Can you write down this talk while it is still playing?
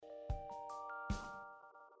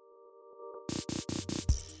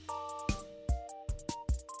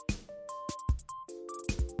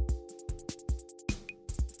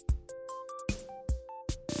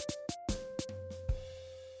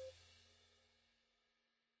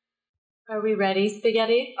Are we ready,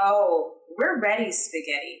 Spaghetti? Oh, we're ready,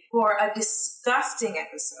 Spaghetti, for a disgusting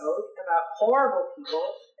episode about horrible people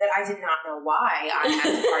that I did not know why I had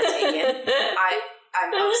to partake in.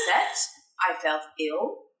 I'm upset. I felt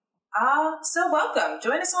ill. So welcome.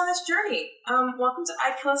 Join us on this journey. Welcome to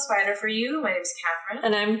I'd Kill a Spider for You. My name is Catherine.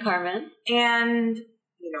 And I'm Carmen. And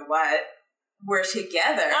you know what? We're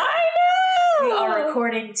together. I know! We are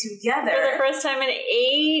recording together. For the first time in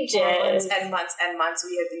ages. Months and months and months.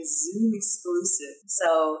 We have been Zoom exclusive.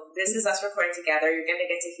 So this is us recording together. You're going to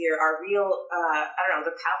get to hear our real,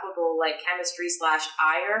 the palpable, chemistry /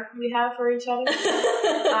 ire we have for each other.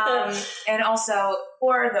 And also,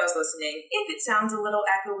 for those listening, if it sounds a little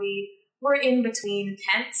echoey, we're in between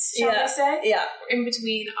tents, shall we say? Yeah. We're in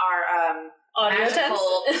between our audio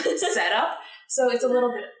magical setup. So it's a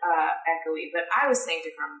little bit echoey, but I was saying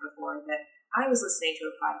to Carmen before that I was listening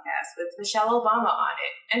to a podcast with Michelle Obama on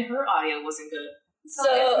it, and her audio wasn't good. So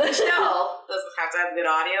if Michelle doesn't have to have good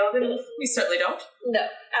audio, then we certainly don't. No,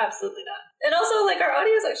 absolutely not. And also, our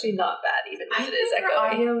audio is actually not bad, even if it is echoey.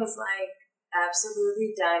 Her audio is,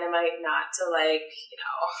 absolutely dynamite, not to,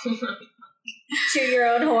 To your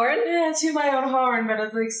own horn? Yeah, to my own horn, but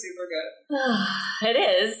it's, super good. It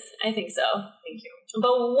is. I think so. Thank you.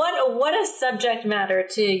 But what a subject matter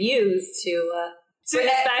to use to bring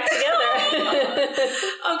us back together.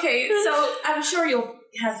 Okay, so I'm sure you'll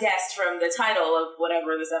have guessed from the title of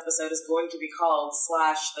whatever this episode is going to be called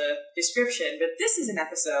 / the description, but this is an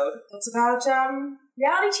episode that's about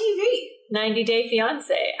reality TV. 90 Day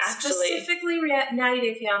Fiancé, actually. Specifically 90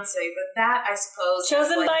 Day Fiancé, but that, I suppose...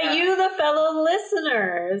 Chosen by you, the fellow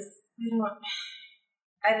listeners.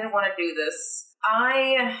 I didn't want to do this.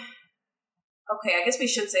 Okay, I guess we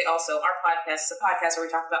should say also, our podcast is a podcast where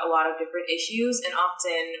we talk about a lot of different issues, and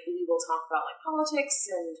often we will talk about, politics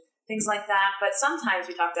and things like that, but sometimes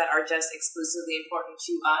we talk that are just exclusively important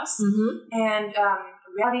to us. Mm-hmm. And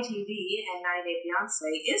reality TV and 90 Day Fiancé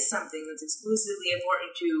is something that's exclusively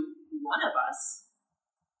important to one of us.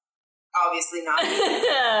 Obviously not me.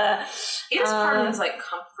 It's Carmen's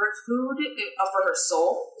comfort food for her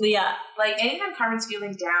soul. Yeah. Anytime Carmen's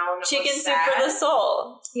feeling down, chicken soup sad, for the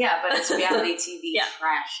soul. Yeah, but it's reality TV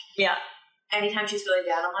trash. Yeah. Anytime she's feeling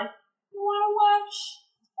down, I'm like, you want to watch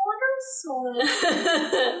Soul?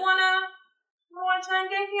 You want to watch 90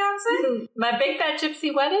 Day Fiancé? My Big Fat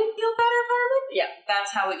Gypsy Wedding? Feel better, Carmen? Yeah.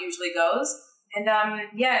 That's how it usually goes. And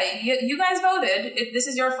you guys voted. This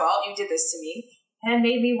is your fault. You did this to me. And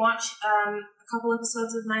made me watch a couple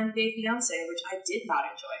episodes of 90 Day Fiancé, which I did not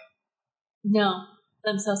enjoy. No,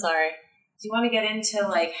 I'm so sorry. Do you want to get into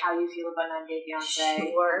how you feel about 90 Day Fiancé?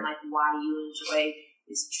 Sure. And why you enjoy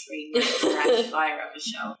this trash fire of a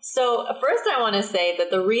show? So first I want to say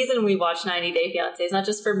that the reason we watch 90 Day Fiancé is not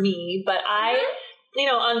just for me, but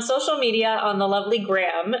on social media, on the lovely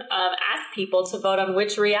Graham, asked people to vote on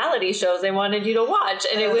which reality shows they wanted you to watch.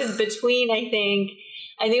 And it was between, I think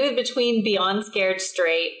it was between Beyond Scared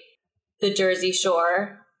Straight, The Jersey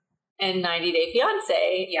Shore, and 90 Day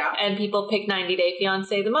Fiancé. Yeah. And people picked 90 Day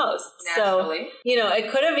Fiancé the most. Naturally. So,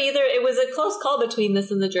 it could have it was a close call between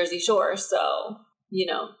this and The Jersey Shore. So,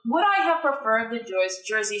 Would I have preferred the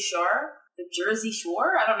Jersey Shore? The Jersey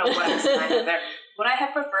Shore? I don't know what I'm saying there. Would I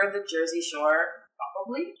have preferred the Jersey Shore?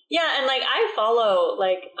 Probably. Yeah, and I follow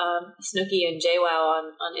Snooki and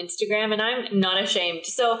JWoww on Instagram, and I'm not ashamed.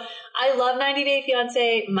 So I love 90 Day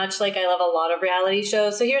Fiancé, much like I love a lot of reality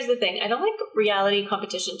shows. So here's the thing. I don't like reality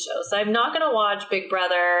competition shows. So I'm not going to watch Big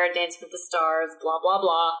Brother, Dancing with the Stars, blah, blah,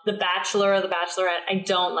 blah. The Bachelor or The Bachelorette. I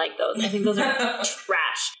don't like those. I think those are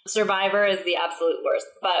trash. Survivor is the absolute worst.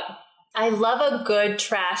 But I love a good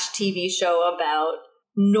trash TV show about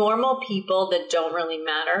normal people that don't really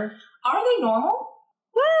matter. Are they normal?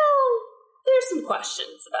 Well, there's some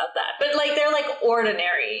questions about that. But, they're,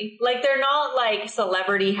 ordinary. They're not,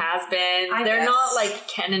 celebrity has-beens. They're not,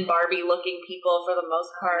 Ken and Barbie-looking people for the most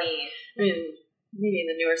part. I mean, maybe in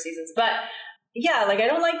the newer seasons. But, yeah, I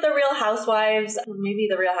don't like the Real Housewives. Maybe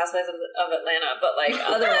the Real Housewives of Atlanta. But,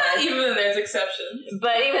 otherwise... even then there's exceptions.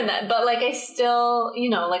 But even that. But, I still,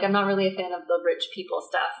 I'm not really a fan of the rich people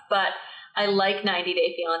stuff. But... I like 90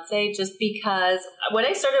 Day Fiancé just because when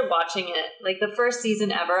I started watching it, the first season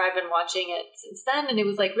ever, I've been watching it since then, and it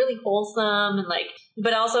was really wholesome and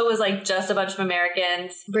but also it was just a bunch of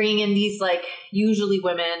Americans bringing in these usually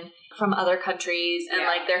women from other countries and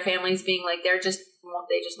their families being they just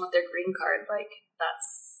want their green card,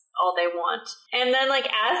 that's all they want. And then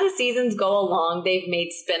as the seasons go along, they've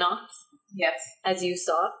made spin-offs. Yes. As you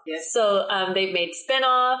saw. Yes. So they've made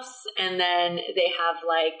spin-offs, and then they have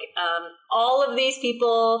all of these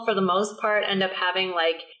people, for the most part, end up having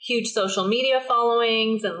huge social media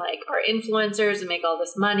followings and are influencers and make all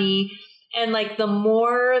this money. And like the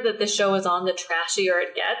more that the show is on, the trashier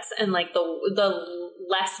it gets, and like the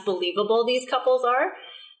less believable these couples are.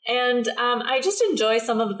 And I just enjoy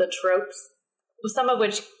some of the tropes, some of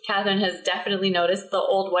which Catherine has definitely noticed. The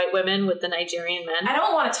old white women with the Nigerian men. I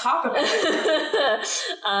don't want to talk about it.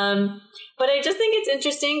 But I just think it's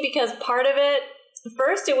interesting because part of it,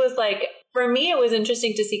 first, it was like, for me, it was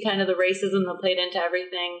interesting to see kind of the racism that played into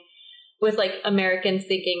everything, with like Americans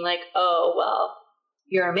thinking like, oh, well,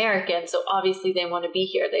 you're American, so obviously they want to be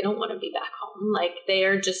here. They don't want to be back home. Like, they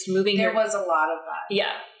are just moving here. There was a lot of that.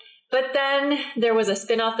 Yeah. But then there was a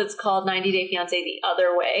spinoff that's called 90 Day Fiancé The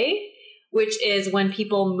Other Way, which is when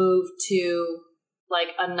people move to like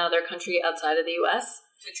another country outside of the US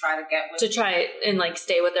to try to get to try and like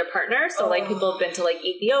stay with their partner. So like people have been to like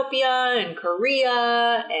Ethiopia and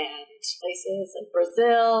Korea and places like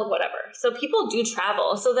Brazil, whatever. So people do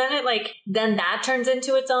travel. So then then that turns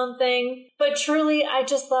into its own thing. But truly, I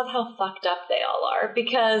just love how fucked up they all are,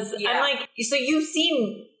 because I'm like, so you've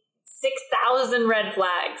seen 6,000 red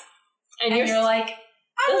flags. And you're like,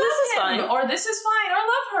 I love him, or this is fine, or I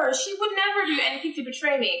love her. She would never do anything to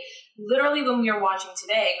betray me. Literally, when we were watching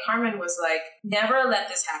today, Carmen was like, never let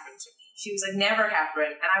this happen to me. She was like, never,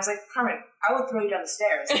 Catherine. And I was like, Carmen, I would throw you down the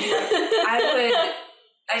stairs.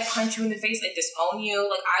 I'd punch you in the face, I'd disown you.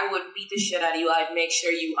 Like, I would beat the shit out of you. I'd make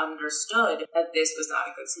sure you understood that this was not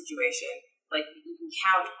a good situation. Like, you can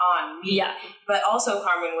count on me. Yeah. But also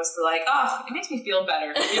Carmen was like, oh, it makes me feel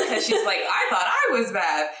better. Because she's like, I thought I was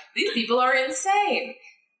bad. These people are insane.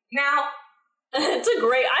 Now, I'm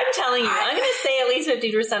telling you, I'm going to say at least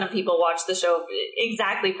 50% of people watch the show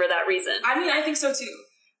exactly for that reason. I mean, I think so too.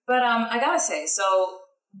 But I gotta say, so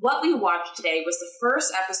what we watched today was the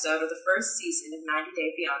first episode of the first season of 90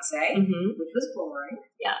 Day Fiancé, which was boring.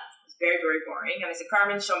 Yeah. Very, very boring. And I said,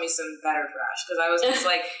 Carmen, show me some better trash. Because I was just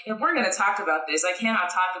like, if we're going to talk about this, I cannot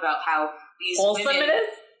talk about how these wholesome women... it is?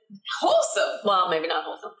 Wholesome. Well, maybe not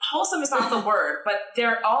wholesome. Wholesome is not the word, but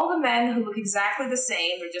they're all the men who look exactly the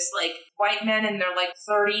same. They're just like white men in their like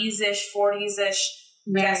 30s-ish, 40s-ish,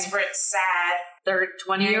 desperate, sad. They're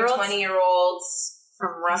 20-year-olds? 20-year-olds.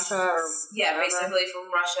 From Russia or... Yeah, basically from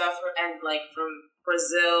Russia and like from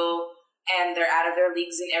Brazil. And they're out of their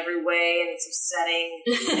leagues in every way, and it's upsetting.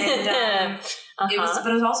 And it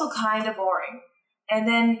was also kind of boring. And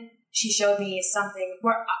then she showed me something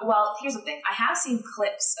where, well, here's the thing. I have seen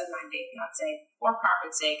clips of 90 Day Fiancé for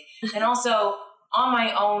Carmen's sake, and also on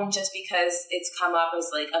my own just because it's come up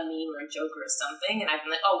as like a meme or a joke or something, and I've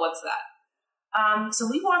been like, oh, what's that? So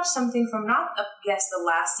we watched something from not, the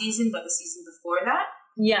last season, but the season before that.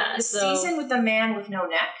 Yeah. The season with the man with no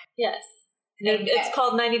neck. Yes. It's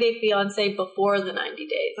called 90 Day Fiancé Before the 90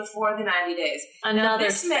 Days. Before the 90 Days. Another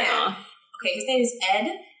spinoff. Okay, his name is Ed.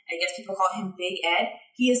 I guess people call him Big Ed.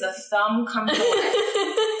 He is a thumb come to life.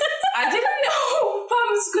 I didn't know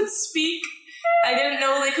thumbs could speak. I didn't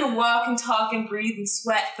know they could walk and talk and breathe and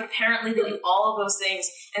sweat, but apparently they do all of those things.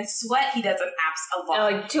 And sweat, he does an apps a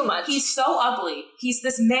lot. Like, too much. He's so ugly. He's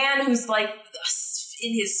this man who's like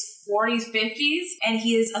in his 40s, 50s, and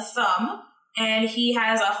he is a thumb. And he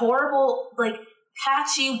has a horrible, like,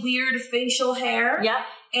 patchy, weird facial hair. Yep.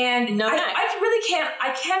 And no neck. I really can't.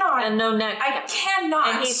 I cannot. And no neck. I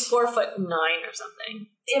cannot. And he's 4'9" or something.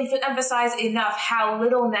 Emphasize enough how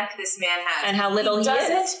little neck this man has. And how little he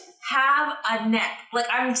doesn't have a neck. Like,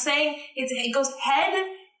 I'm saying, it goes head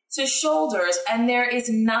to shoulders, and there is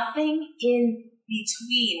nothing in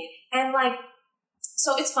between. And, like,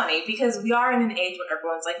 so it's funny because we are in an age where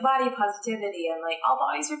everyone's like body positivity and like all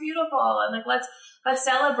bodies are beautiful and like let's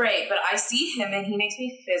celebrate. But I see him and he makes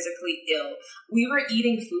me physically ill. We were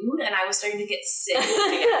eating food and I was starting to get sick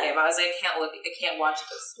looking at him. I was like, I can't watch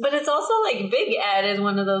this. But it's also like Big Ed is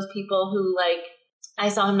one of those people who like, I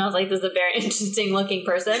saw him and I was like, this is a very interesting looking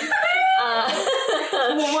person.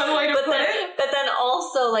 One way to put it. But then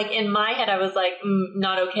also, like, in my head, I was like,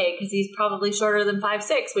 not okay, because he's probably shorter than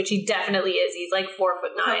 5'6", which he definitely is. He's like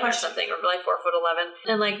 4'9" or something, or like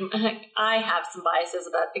 4'11". And like, I have some biases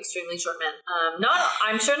about extremely short men.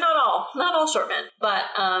 I'm sure not all short men, but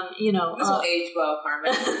you know, this will age well,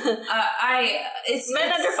 Carmen.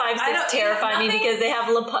 Men under 5'6" terrify me because they have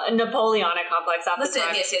Napoleonic complex. Listen,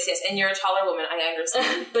 yes, and you're a taller woman. I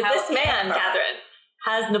understand. But this man, Catherine,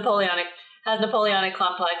 has Napoleonic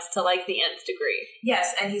complex to like the nth degree.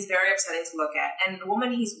 Yes, and he's very upsetting to look at. And the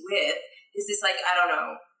woman he's with is this like, I don't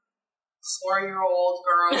know, 4-year-old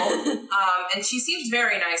girl. And she seems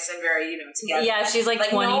very nice and very, together. Yeah, she's like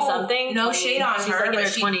 20-something. No shade on her. She's like in her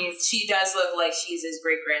 20s. She does look like she's his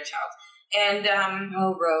great-grandchild. And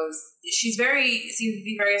Rose. She seems to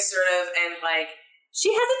be very assertive and like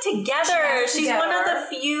She has it together. She's one of the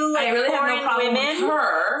few like really foreign women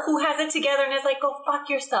who has it together and is like, go fuck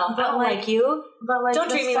yourself. But I don't like you. But like, don't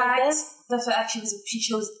treat me like this. The fact she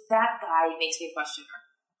chose that guy makes me question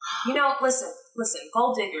her. You know, listen,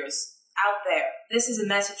 gold diggers out there. This is a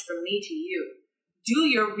message from me to you. Do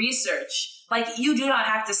your research. Like, you do not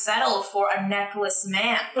have to settle for a necklace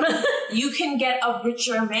man. You can get a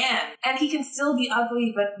richer man. And he can still be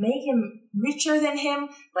ugly, but make him richer than him,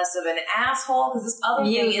 less of an asshole. Because this other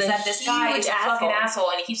thing is that this guy is a fucking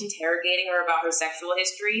asshole, and he keeps interrogating her about her sexual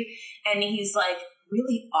history. And he's like,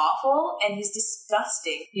 really awful, and he's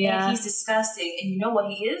disgusting. Yeah. And he's disgusting. And you know what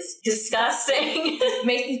he is? Disgusting.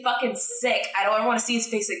 Makes me fucking sick. I don't ever want to see his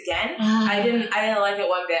face again. I didn't like it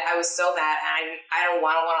one bit. I was so mad, and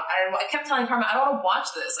I kept telling Carmen, I don't want to watch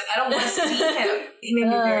this. Like, I don't want to see him. He made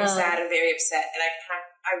me very sad and very upset, and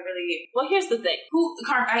I really... Well, here's the thing.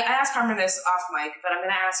 I asked Carmen this off mic, but I'm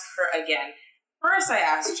going to ask her again. First, I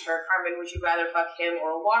asked her, Carmen, would you rather fuck him or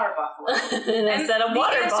a water buffalo? and I said a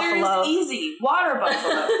water buffalo. The answer is easy. Water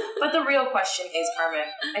buffalo. But the real question is, Carmen,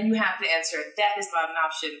 and you have to answer it. Death is not an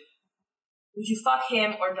option. Would you fuck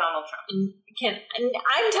him or Donald Trump?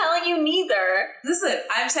 I'm telling you neither. Listen,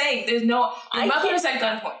 I'm saying there's no... Your mother is at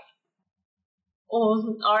gunpoint.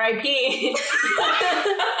 Oh, R.I.P.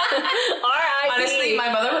 R.I.P. Honestly,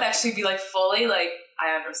 my mother would actually be like fully like,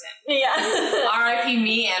 I understand. Yeah. R.I.P.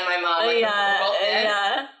 me and my mom. Like,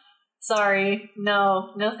 yeah. Sorry.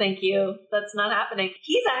 No, thank you. That's not happening.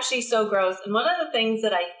 He's actually so gross. And one of the things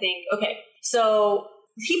that I think, okay, so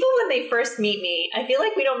people when they first meet me, I feel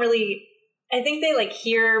like we don't really, I think they like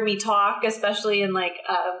hear me talk, especially in like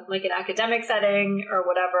an academic setting or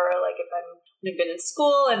whatever, like if I've been in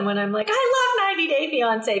school and when I'm like, I love 90 Day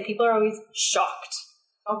Fiancé, people are always shocked.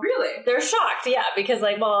 Oh, really? They're shocked, yeah, because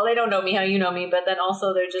like, well, they don't know me how you know me, but then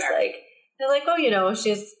also they're just like, they're like, oh, you know,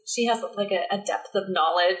 she has like a depth of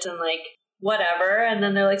knowledge and like whatever, and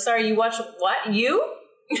then they're like, sorry, you watch what? You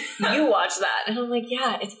watch that? And I'm like,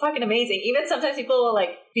 yeah, it's fucking amazing. Even sometimes people will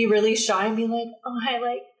like be really shy and be like, oh, I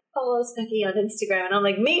like follow Snooki on Instagram, and I'm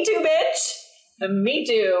like, me too, bitch, me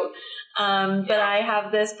too. But I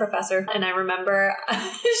have this professor, and I remember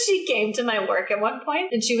she came to my work at one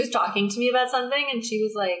point, and she was talking to me about something, and she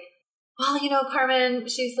was like, well, you know, Carmen,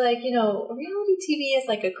 she's like, you know, reality TV is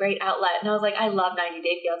like a great outlet. And I was like, I love 90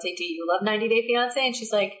 Day Fiancé. Do you love 90 Day Fiancé? And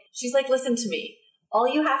she's like, listen to me. All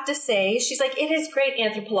you have to say, she's like, it is great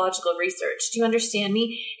anthropological research. Do you understand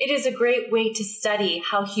me? It is a great way to study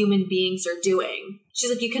how human beings are doing.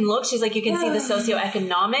 She's like, you can look, she's like, you can see the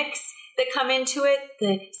socioeconomics that come into it,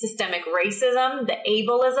 the systemic racism, the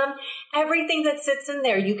ableism, everything that sits in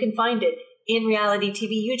there, you can find it in reality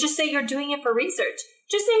TV. You just say you're doing it for research.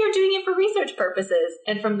 Just say you're doing it for research purposes.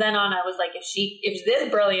 And from then on, I was like, if this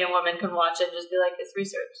brilliant woman can watch it and just be like, it's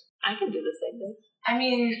research, I can do the same thing. I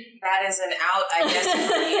mean, that is an out, I guess,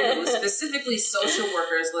 for you. Specifically, social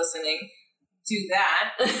workers listening, do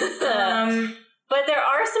that. But there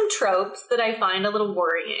are some tropes that I find a little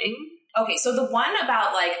worrying. Okay, so the one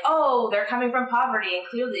about like, oh, they're coming from poverty and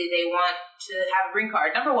clearly they want to have a green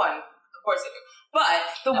card. Number one, of course they do. But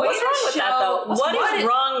the way what's wrong with that, though? What is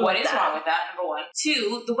wrong with that? Number one.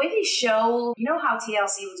 Two, the way they show, you know how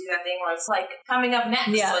TLC will do that thing where it's like coming up next,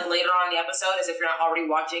 like later on in the episode, as if you're not already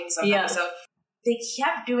watching some episode. They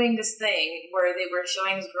kept doing this thing where they were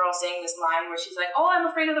showing this girl saying this line where she's like, oh, I'm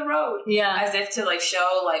afraid of the road. Yeah. As if to, like,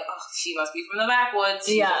 show, like, oh, she must be from the backwoods.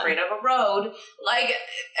 She's afraid of a road. Like,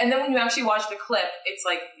 and then when you actually watch the clip, it's,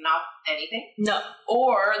 like, not anything. No.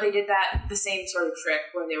 Or they did the same sort of trick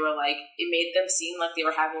where they were, like, it made them seem like they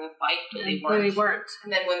were having a fight, but they weren't.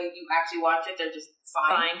 And then when you actually watch it, they're just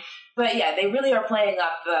fine. But, yeah, they really are playing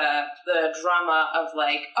up the drama of,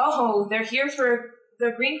 like, oh, they're here for the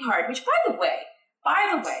green card, which, by the way,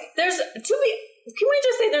 can we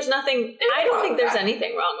just say there's nothing, I don't think there's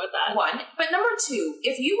anything wrong with that. One. But number two,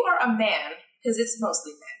 if you are a man, because it's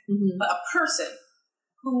mostly men, but a person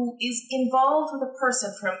who is involved with a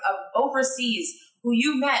person from overseas who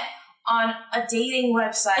you met on a dating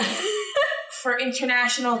website for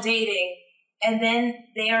international dating, and then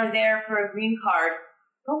they are there for a green card,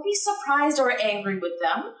 don't be surprised or angry with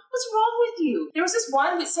them. What's wrong with you? There was this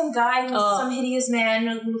one with some guy who was some hideous man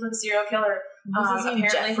who was like a serial killer. Apparently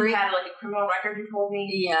Jeffrey? Who had like a criminal record, you told me.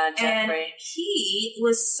 Yeah, Jeffrey. And he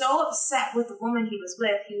was so upset with the woman he was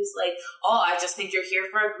with. He was like, oh, I just think you're here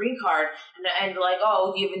for a green card. And like,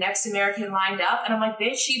 oh, do you have a next American lined up? And I'm like,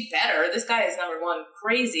 bitch, she better. This guy is, number one,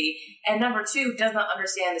 crazy. And number two, does not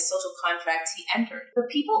understand the social contracts he entered. The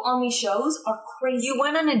people on these shows are crazy. You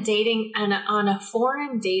went on a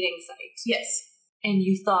foreign dating site. Yes. And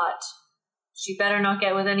you thought, she better not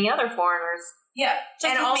get with any other foreigners. Yeah.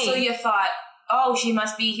 Just and also me. You thought, oh, she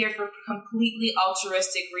must be here for completely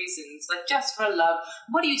altruistic reasons, like just for love.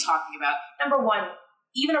 What are you talking about? Number one,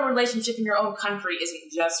 even a relationship in your own country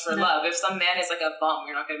isn't just for love. If some man is like a bum,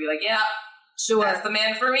 you're not going to be like, yeah, sure, that's the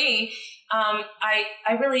man for me. I'm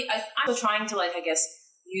trying to, like, I guess,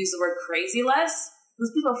 use the word crazy less.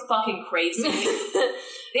 Those people are fucking crazy.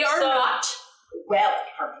 They are not well.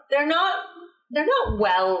 They're not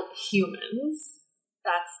well humans.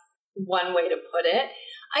 That's one way to put it.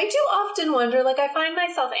 I do often wonder, like, I find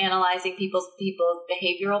myself analyzing people's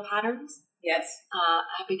behavioral patterns. Yes.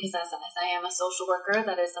 Because as I am a social worker,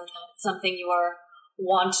 that is sometimes something you are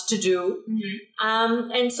want to do.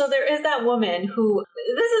 Mm-hmm. And so there is that woman who,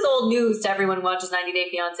 this is old news to everyone who watches 90 Day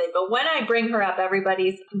Fiancé, but when I bring her up,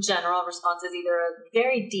 everybody's general response is either a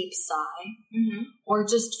very deep sigh or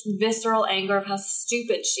just visceral anger of how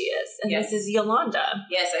stupid she is. And this is Yolanda.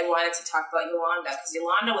 Yes, I wanted to talk about Yolanda because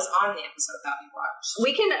Yolanda was on the episode that we watched.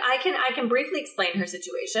 I can briefly explain her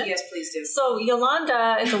situation. Yes, please do. So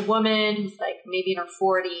Yolanda is a woman who's like maybe in her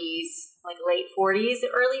 40s, like late 40s,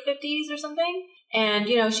 early 50s or something. And,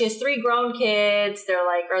 you know, she has 3 grown kids. They're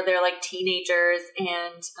like teenagers.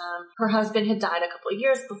 And her husband had died a couple of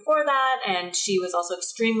years before that. And she was also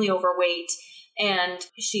extremely overweight. And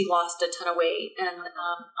she lost a ton of weight. And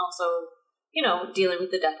also, you know, dealing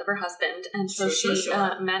with the death of her husband. And so she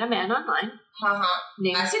met a man online.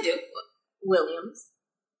 Named As you do. Williams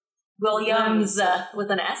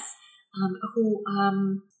with an S. Who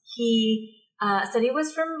he said he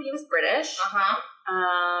was British.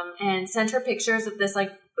 And sent her pictures of this,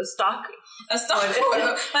 like, a stock photo.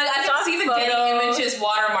 Like, I can see the Getty Images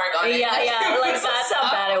watermark on it. Yeah, like, that's how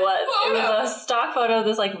bad it was. It was a stock photo of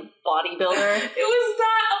this, like, bodybuilder. It was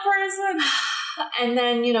not a person. And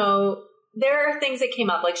then, you know, there are things that came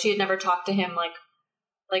up, like, she had never talked to him, like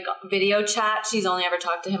video chat. She's only ever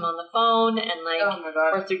talked to him on the phone and, like, oh my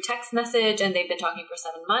God, or through text message, and they've been talking for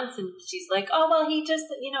 7 months, and she's like, oh, well, he just,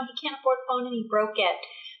 you know, he can't afford a phone and he broke it.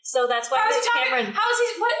 So that's why his camera... How is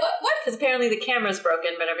he... What? Because apparently the camera's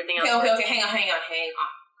broken, but everything else... Okay, hang on.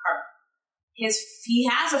 Carmen. He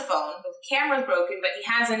has a phone, but the camera's broken, but he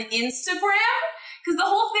has an Instagram? Because the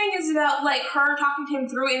whole thing is about, like, her talking to him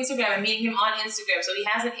through Instagram and meeting him on Instagram. So he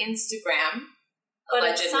has an Instagram, but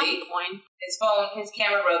allegedly. At some point... His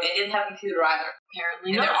camera broke, and he didn't have a computer either.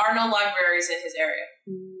 Apparently not. And there are no libraries in his area.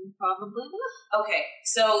 Probably not. Okay,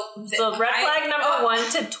 so red flag number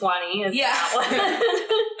 1 to 20 is that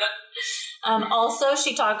one. Also,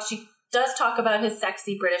 she does talk about his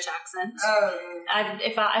sexy British accent. Oh,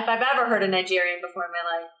 if I've ever heard a Nigerian before in my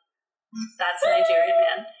life, that's a Nigerian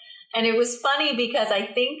man. And it was funny because I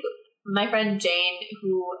think my friend Jane,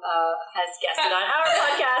 who has guested on our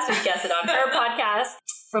podcast, who's guested on her podcast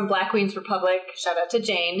from Black Queens Republic, shout out to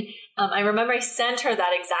Jane. I remember I sent her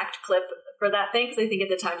that exact clip for that thing, because I think at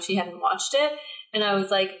the time she hadn't watched it. And I was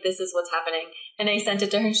like, this is what's happening. And I sent it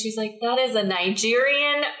to her, and she's like, that is a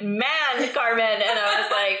Nigerian man, Carmen. And I was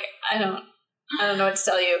like, I don't know what to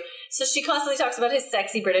tell you. So she constantly talks about his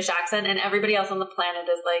sexy British accent, and everybody else on the planet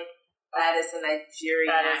is like, that is a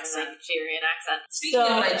Nigerian accent. Speaking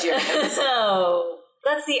of Nigerians. So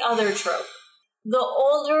that's the other trope. The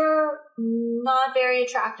older, not very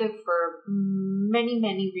attractive for many,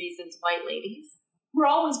 many reasons, white ladies. We're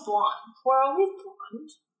always blonde.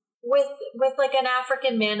 With like an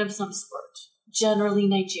African man of some sort. Generally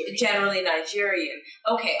Nigerian.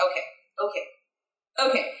 Okay.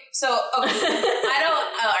 So, all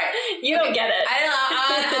right. You don't get it. I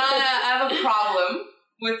have a problem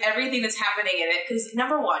with everything that's happening in it, because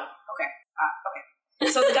number one, okay.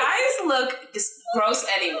 So the guys look just gross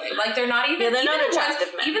anyway. Like, they're not even. Yeah, they're not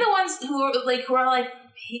attractive men. Even the ones who are like, you're like,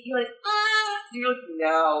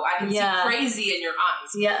 no, I can see crazy in your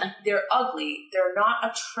eyes. Yeah. They're ugly. They're not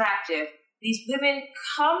attractive. These women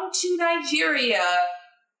come to Nigeria,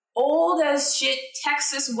 old as shit,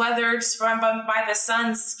 Texas weathered by the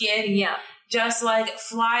sun's skin. Yeah. Just like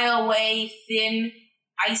fly away, thin,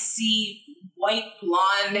 icy, white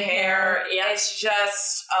blonde hair. Yeah. It's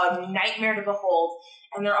just a nightmare to behold.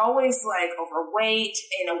 And they're always like overweight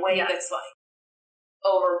in a way that's like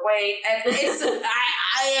overweight. And it's,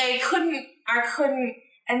 I couldn't.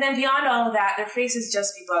 And then beyond all of that, their faces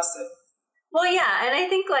just be busted. Well, yeah. And I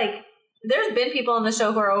think like there's been people on the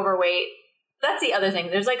show who are overweight. That's the other thing.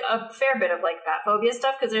 There's like a fair bit of like fat phobia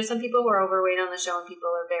stuff, because there's some people who are overweight on the show and people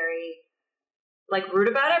are very like rude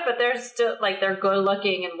about it, but they're still like, they're good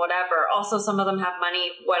looking and whatever. Also, some of them have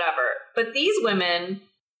money, whatever. But these women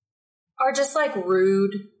are just like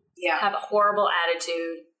rude, have a horrible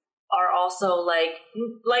attitude, are also like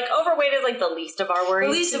overweight is like the least of our worries.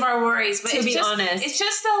 The least of our worries, but to be honest. It's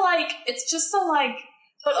just the like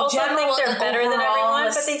But also general, think they're better than everyone.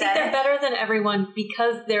 But they think they're aesthetic. better than everyone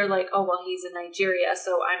because they're like, oh, well, he's in Nigeria,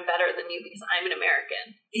 so I'm better than you because I'm an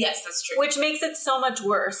American. Yes, that's true. Which makes it so much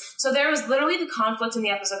worse. So there was literally the conflict in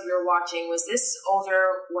the episode we were watching was this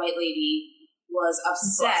older white lady was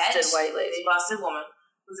upset. Busted white lady. Busted woman.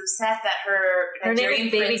 Was upset that her name Nigerian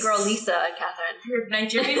is Baby prince, Girl Lisa, Catherine. her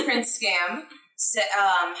Nigerian prince scam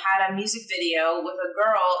had a music video with a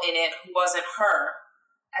girl in it who wasn't her.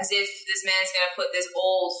 As if this man's gonna put this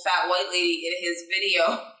old fat white lady in his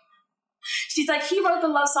video. She's like, he wrote the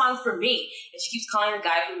love song for me. And she keeps calling the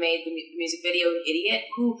guy who made the music video an idiot.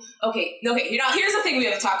 Who, here's the thing we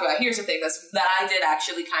have to talk about. Here's the thing that I did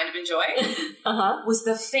actually kind of enjoy. Was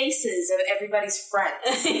the faces of everybody's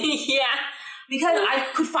friends. Yeah. Because I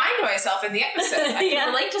could find myself in the episode. I can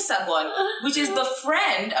relate to someone, which is the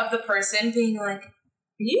friend of the person being like,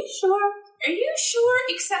 are you sure? Are you sure?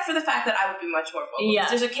 Except for the fact that I would be much more vocal. Yeah.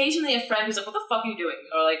 There's occasionally a friend who's like, what the fuck are you doing?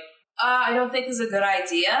 Or like, I don't think this is a good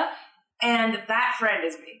idea. And that friend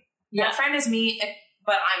is me. Yeah. That friend is me,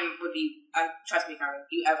 but trust me, Carmen,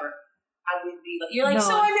 I would be like, you're like, no.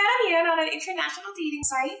 So I met a man on an international dating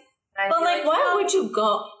site. But like, why would you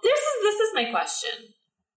go? This is my question.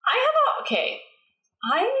 I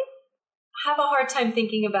have a hard time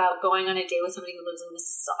thinking about going on a date with somebody who lives in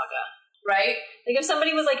Mississauga. Right? Like if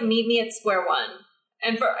somebody was like, meet me at Square One,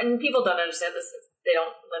 and people don't understand this if they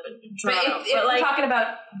don't live in Toronto. But if we're talking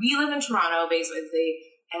about, we live in Toronto, basically,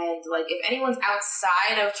 and like if anyone's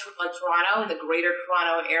outside of Toronto, in the greater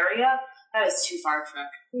Toronto area, that is too far a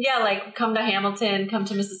trek. Yeah, like come to Hamilton, come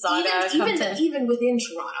to Mississauga, even within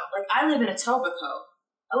Toronto. Like I live in Etobicoke.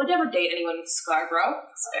 I would never date anyone in Scarborough.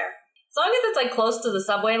 That's fair. As long as it's like close to the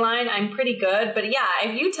subway line, I'm pretty good. But yeah,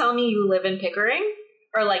 if you tell me you live in Pickering,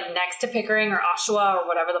 or like next to Pickering or Oshawa or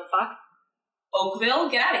whatever the fuck. Oakville,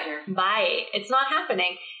 get out of here. Bye. It's not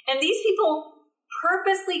happening. And these people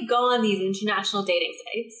purposely go on these international dating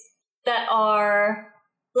sites that are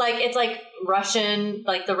like, it's like Russian,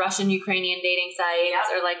 like the Russian-Ukrainian dating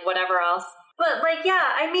sites or like whatever else. But like,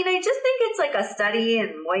 yeah, I mean, I just think it's like a study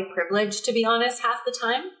in white privilege, to be honest, half the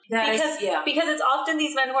time. Because it's often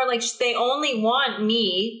these men who are like, they only want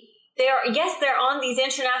me. They're on these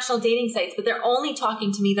international dating sites, but they're only talking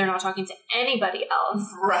to me. They're not talking to anybody else.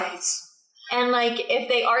 Right. And like, if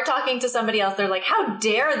they are talking to somebody else, they're like, how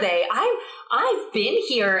dare they? I've been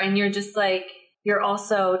here. And you're just like, you're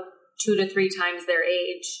also 2 to 3 times their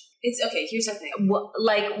age. It's okay. Here's the thing.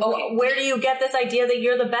 Where do you get this idea that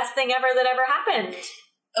you're the best thing ever that ever happened?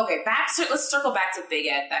 Okay, let's circle back to Big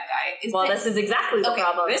Ed, that guy. This is exactly the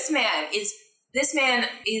problem. This man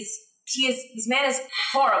is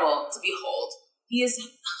horrible to behold. He is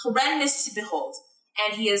horrendous to behold.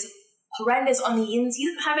 And he is horrendous on the ins. He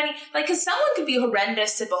doesn't have any, because someone could be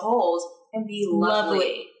horrendous to behold and be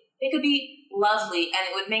lovely. They could be lovely, and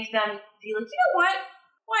it would make them be like, you know what?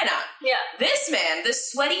 Why not? Yeah. This man,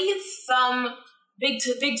 this sweaty thumb, big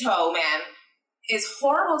toe man, is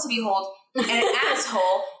horrible to behold and an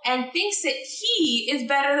asshole, and thinks that he is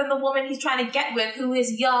better than the woman he's trying to get with, who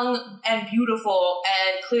is young and beautiful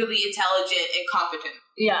and clearly intelligent and competent.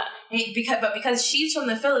 Yeah. Because she's from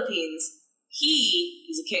the Philippines, he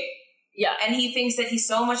is a king. Yeah. And he thinks that he's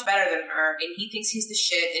so much better than her, and he thinks he's the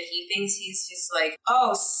shit, and he thinks he's just like,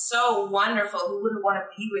 oh, so wonderful, who wouldn't want to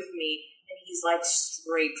be with me? And he's like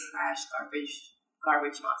straight trash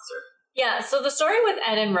garbage monster. Yeah, so the story with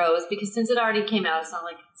Ed and Rose, because since it already came out, it's not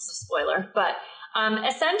like it's a spoiler, but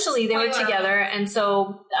essentially they were together, and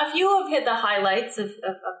so a few have hit the highlights of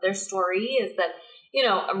their story is that, you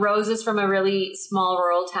know, Rose is from a really small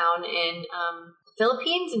rural town in the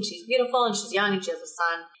Philippines, and she's beautiful, and she's young, and she has a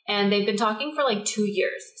son, and they've been talking for like 2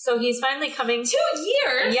 years. So he's finally coming. 2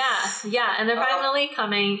 years? Yeah, and they're finally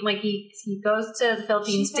coming. Like he goes to the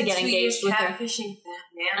Philippines to get engaged with her. Catfishing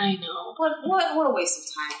that man. I know. What a waste of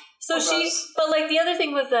time. So but like the other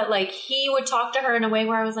thing was that like he would talk to her in a way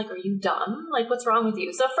where I was like, are you dumb? Like, what's wrong with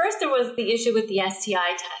you? So first there was the issue with the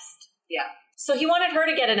STI test. Yeah. So he wanted her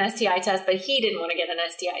to get an STI test, but he didn't want to get an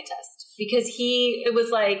STI test because he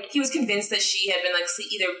was convinced that she had been like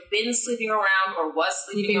either been sleeping around or was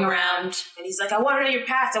sleeping around. And he's like, I want to know your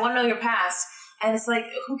past. And it's like,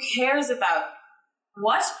 who cares about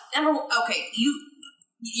what? Okay,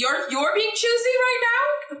 You're being choosy right now?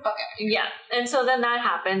 Okay. Yeah. And so then that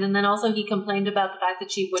happened. And then also he complained about the fact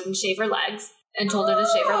that she wouldn't shave her legs and told her to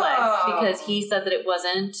shave her legs because he said that it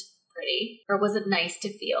wasn't pretty or wasn't nice to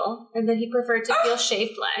feel. And that he preferred to feel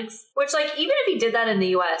shaved legs. Which, like, even if he did that in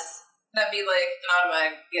the US, that'd be like,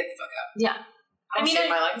 get the fuck out. Yeah. I shave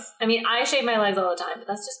my legs. I mean, I shave my legs all the time, but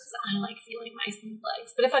that's just because I like feeling my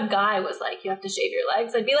legs. But if a guy was like, you have to shave your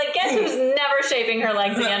legs, I'd be like, guess who's never shaving her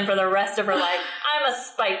legs again for the rest of her life? I'm a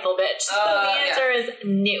spiteful bitch. So the answer is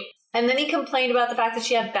no. And then he complained about the fact that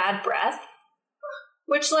she had bad breath,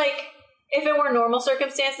 which, like, if it were normal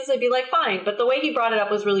circumstances, I'd be like, fine. But the way he brought it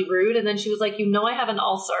up was really rude. And then she was like, you know I have an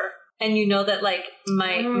ulcer. And you know that, like,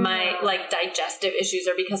 my like, digestive issues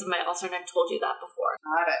are because of my ulcer, and I've told you that before.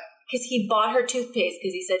 Got it. Because he bought her toothpaste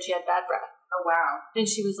because he said she had bad breath. Oh, wow. And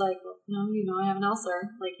she was like, well, no, you know I have an ulcer.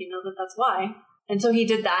 Like, you know that's why. And so he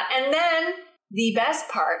did that. And then the best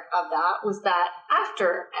part of that was that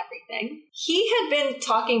after everything, he had been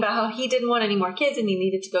talking about how he didn't want any more kids and he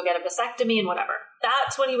needed to go get a vasectomy and whatever.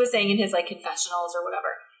 That's what he was saying in his, like, confessionals or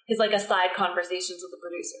whatever. His, like, aside conversations with the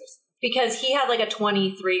producers. Because he had, like, a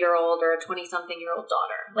 23-year-old or a 20-something-year-old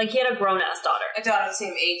daughter. Like, he had a grown-ass daughter. A daughter the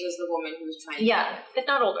same age as the woman who was trying to get it. If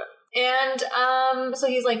not older. And so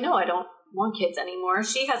he's like, no, I don't want kids anymore.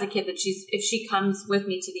 She has a kid that if she comes with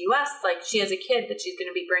me to the U.S., like, she has a kid that she's going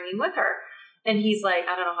to be bringing with her. And he's like,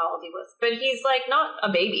 I don't know how old he was, but he's, like, not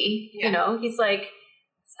a baby, you know? He's, like,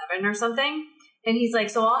 7 or something. And he's like,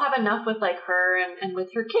 so I'll have enough with, like, her and with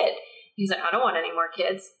her kid. He's like, I don't want any more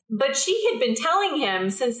kids. But she had been telling him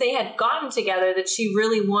since they had gotten together that she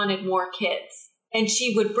really wanted more kids. And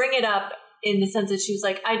she would bring it up in the sense that she was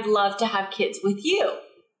like, I'd love to have kids with you.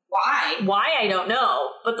 Why? Why, I don't know.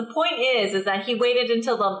 But the point is that he waited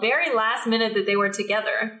until the very last minute that they were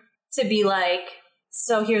together to be like,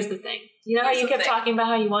 so here's the thing. You know how you kept talking about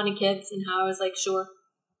how you wanted kids and how I was like, sure.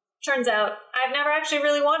 Turns out I've never actually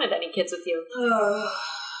really wanted any kids with you.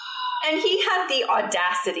 And he had the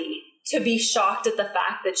audacity to be shocked at the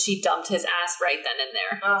fact that she dumped his ass right then and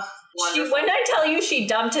there. When I tell you she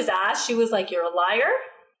dumped his ass, she was like, you're a liar.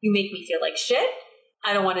 You make me feel like shit.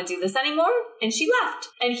 I don't want to do this anymore. And she left.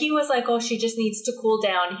 And he was like, oh, she just needs to cool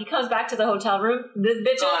down. He comes back to the hotel room. This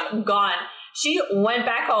bitch is gone. She went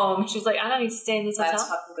back home. She was like, I don't need to stay in this hotel. That's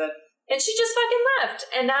fucking good. And she just fucking left.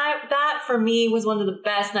 And that for me was one of the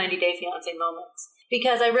best 90 Day Fiancé moments.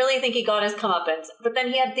 Because I really think he got his comeuppance. But then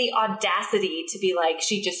he had the audacity to be like,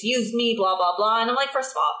 she just used me, blah, blah, blah. And I'm like,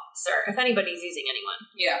 first of all, sir, if anybody's using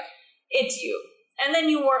anyone, it's you. And then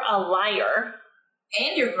you were a liar.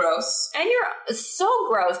 And you're gross. And you're so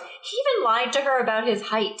gross. He even lied to her about his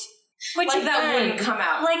height. Which like again, that wouldn't come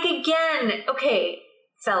out. Like, again, okay,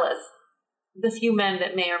 fellas, the few men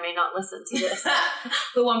that may or may not listen to this.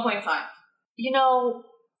 The 1.5. You know,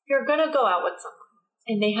 you're going to go out with someone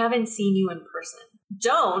and they haven't seen you in person.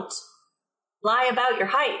 Don't lie about your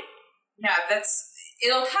height. Yeah,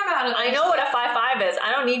 it'll come out. I know what a 5'5" is.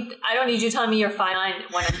 I don't need you telling me you're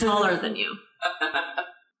 5'9" when I'm taller than you.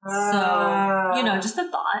 So, you know, just a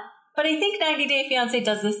thought. But I think 90 Day Fiancé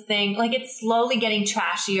does this thing, like, it's slowly getting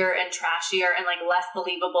trashier and trashier and, like, less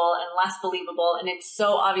believable and less believable. And it's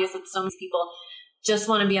so obvious that so many people just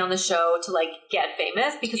want to be on the show to, like, get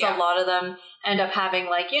famous because a lot of them end up having,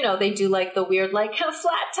 like, you know, they do, like, the weird, like,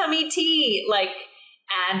 flat tummy tea, like,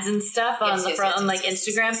 ads and stuff on the front on, like,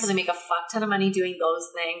 Instagram. So they make a fuck ton of money doing those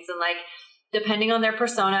things. And, like, depending on their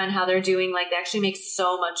persona and how they're doing, like, they actually make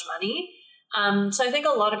so much money. So I think a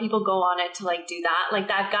lot of people go on it to, like, do that. Like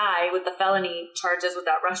that guy with the felony charges with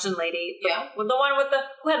that Russian lady. With the one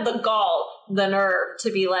who had the gall, the nerve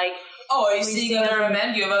to be like, oh, are you seeing other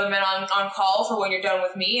men? Do you have other men on call for when you're done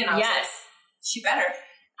with me? And I was like, she better.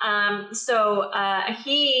 So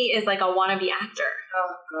he is like a wannabe actor.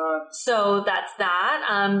 Oh, God. So that's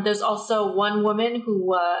that. There's also one woman who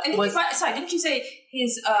was... didn't you say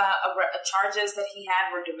his charges that he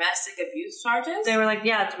had were domestic abuse charges? They were like,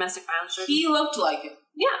 domestic violence charges. He looked like it.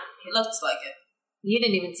 Yeah. He looked like it. You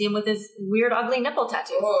didn't even see him with his weird, ugly nipple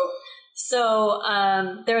tattoos. Oh. So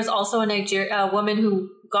there's also a woman who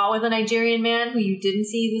got with a Nigerian man who you didn't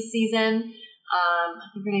see this season. I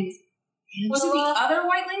think her name is Angela. Was it the other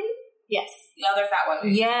white lady? Yes. The other fat white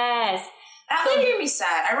lady? Yes. That lady made me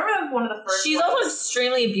sad. I remember one of the first She's also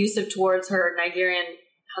extremely abusive towards her Nigerian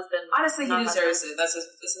husband. Honestly, he deserves it. This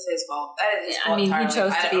is his fault. That is his fault entirely. He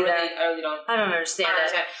chose to be there. I don't understand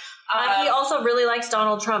it. He also really likes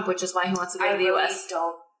Donald Trump, which is why he wants to go to the U.S. I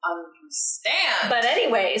don't understand. But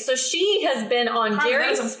anyway, so she has been on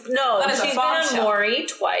Jerry's... she's been on Maury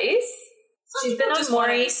twice. She's been on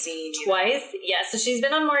Maury twice. Yeah, so she's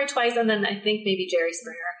been on Maury twice, and then I think maybe Jerry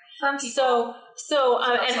Springer. And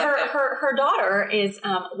her daughter is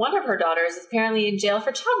one of her daughters is apparently in jail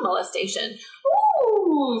for child molestation.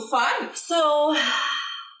 Ooh, fun. So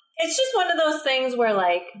it's just one of those things where,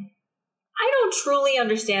 like, I don't truly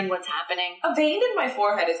understand what's happening. A vein in my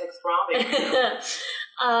forehead is like throbbing.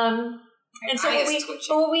 And so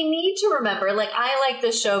what we need to remember, like, I like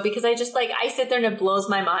this show because I just, like, I sit there and it blows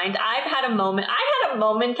my mind. I had a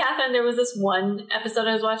moment, Catherine. There was this one episode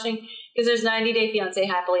I was watching because there's 90 Day Fiancé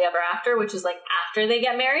Happily Ever After, which is, like, after they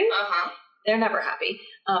get married. They're never happy.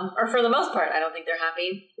 Or for the most part, I don't think they're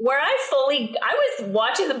happy. Where I was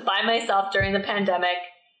watching them by myself during the pandemic.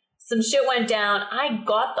 Some shit went down. I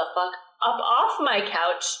got the fuck up off my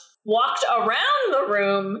couch, walked around the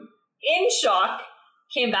room in shock,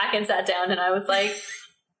 came back and sat down, and I was like,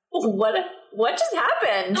 what just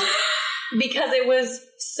happened? Because it was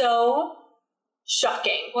so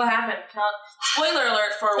shocking. What happened? Spoiler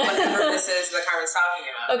alert for whatever this is that Carmen's talking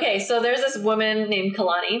about. Okay, so there's this woman named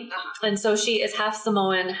Kalani, and so she is half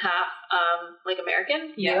Samoan, half like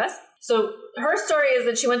American, US. So her story is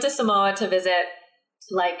that she went to Samoa to visit,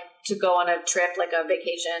 like, to go on a trip, like a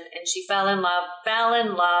vacation, and she fell in love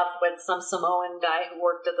with some Samoan guy who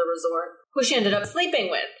worked at the resort, who she ended up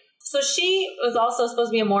sleeping with. So she was also supposed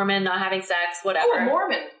to be a Mormon, not having sex, whatever. Oh, a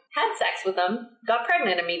Mormon. Had sex with him, got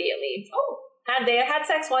pregnant immediately. Oh. They had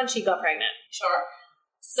sex once, she got pregnant. Sure.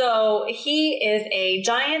 So he is a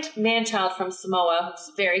giant man-child from Samoa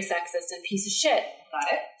who's very sexist and piece of shit.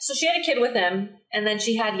 Got it. So she had a kid with him, and then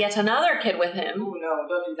she had yet another kid with him. Oh, no,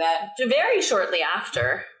 don't do that. Very shortly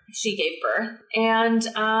after she gave birth. And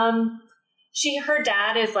her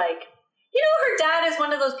dad is like, her dad is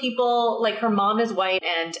one of those people, like, her mom is white,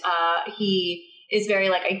 and he is very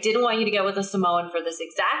like, I didn't want you to get with a Samoan for this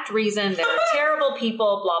exact reason. They're terrible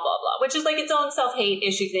people, blah, blah, blah, which is like its own self-hate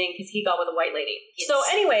issue thing because he got with a white lady. Yes. So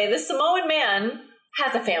anyway, the Samoan man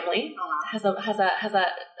has a family, has a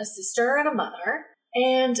sister and a mother.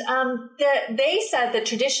 And they said that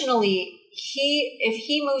traditionally, if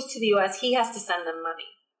he moves to the U.S., he has to send them money.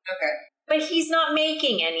 Okay. But he's not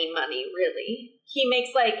making any money, really. He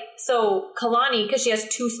makes, like, so Kalani, because she has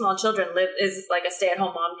two small children, is like a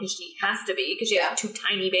stay-at-home mom because she has to be, because she has two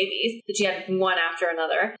tiny babies that she had one after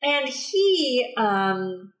another. And he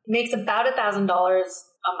makes about $1,000 a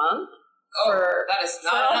month. That is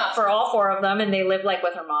not enough. For all four of them, and they live, like,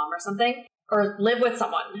 with her mom or something. Or live with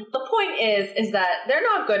someone. The point is that they're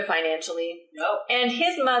not good financially. No. And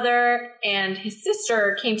his mother and his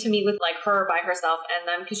sister came to meet with, like, her by herself and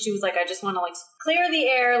them because she was like, I just want to, like, clear the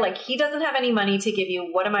air. Like, he doesn't have any money to give you.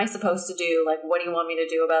 What am I supposed to do? Like, what do you want me to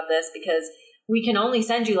do about this? Because we can only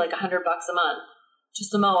send you, like, $100 a month to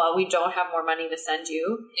Samoa. We don't have more money to send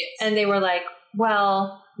you. Yes. And they were like,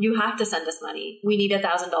 well, you have to send us money. We need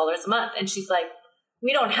 $1,000 a month. And she's like,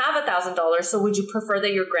 we don't have $1,000, so would you prefer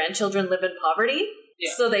that your grandchildren live in poverty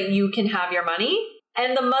so that you can have your money?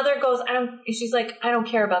 And the mother goes, she's like, I don't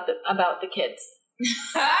care about the kids.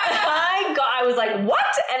 I was like,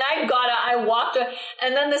 what? And I walked,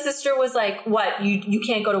 and then the sister was like, what? You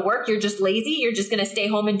can't go to work? You're just lazy? You're just going to stay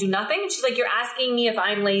home and do nothing? And she's like, you're asking me if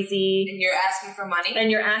I'm lazy. And you're asking for money? And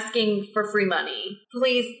you're asking for free money.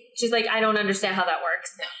 Please. She's like, I don't understand how that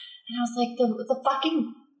works. No. And I was like, the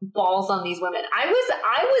fucking balls on these women. I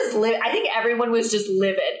was livid. I think everyone was just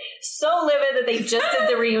livid. So livid that they just did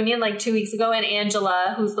the reunion like 2 weeks ago, and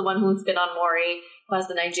Angela, who's the one who's been on Maury, who has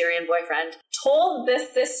the Nigerian boyfriend, told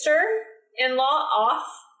this sister-in-law off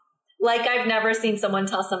like I've never seen someone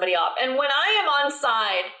tell somebody off. And when I am on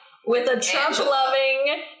side with a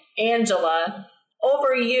Trump-loving Angela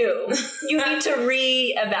over you need to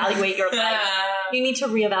reevaluate your life. You need to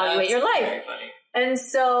reevaluate your life. Very funny. And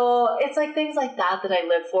so it's like things like that I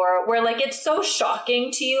live for, where like it's so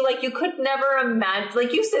shocking to you, like you could never imagine,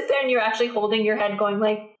 like you sit there and you're actually holding your head going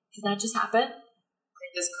like, did that just happen?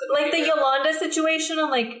 This could like the Yolanda situation, I'm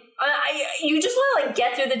like, you just want to like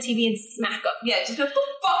get through the TV and smack up. Yeah, just what the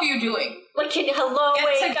fuck are you doing? Like, wake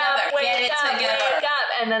up,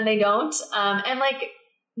 and then they don't. And like,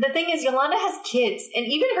 the thing is, Yolanda has kids, and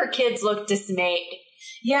even her kids look dismayed.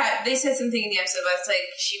 Yeah, they said something in the episode that's like,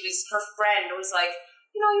 her friend was like,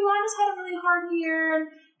 Yolanda's had a really hard year,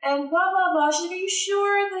 and blah, blah, blah. She's like, are you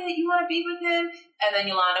sure that you want to be with him? And then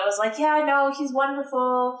Yolanda was like, yeah, no, he's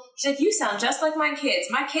wonderful. She's like, you sound just like my kids.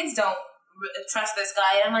 My kids don't trust this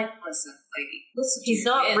guy. And I'm like, listen, lady, listen. He's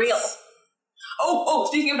not real. Oh,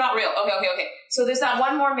 speaking of not real. Okay. So there's that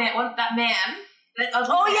one more man, that man. Yeah,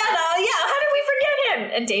 how did we forget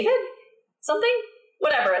him? And David? Something?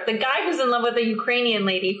 Whatever. The guy who's in love with the Ukrainian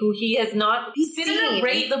lady who he has not seen. He's been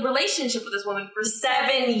in the relationship with this woman for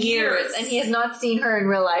 7 years. And he has not seen her in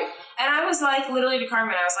real life. And I was like, literally to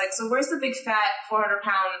Carmen, I was like, so where's the big fat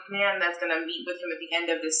 400-pound man that's going to meet with him at the end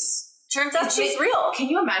of this Turns out she's real. Can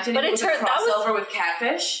you imagine if it was a crossover with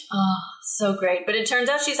Catfish? Oh, so great. But it turns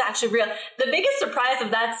out she's actually real. The biggest surprise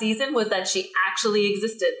of that season was that she actually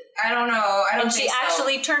existed. I don't know. I don't think so. And she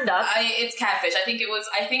actually turned up. It's Catfish. I think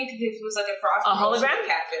this was like a cross. A hologram?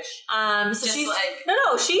 Catfish. So just she's like,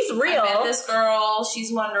 no, she's real. I met this girl.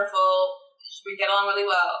 She's wonderful. We get along really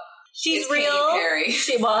well. She's it's real. Katy Perry.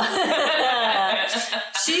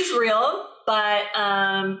 She's real. But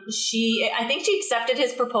I think she accepted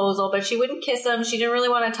his proposal, but she wouldn't kiss him. She didn't really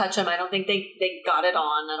want to touch him. I don't think they got it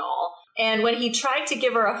on at all. And when he tried to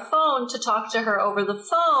give her a phone to talk to her over the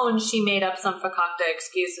phone, she made up some fakakta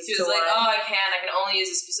excuses. She was like, I can only use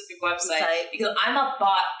a specific website because I'm a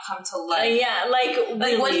bot come to life. Yeah,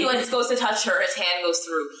 really. When he goes to touch her, his hand goes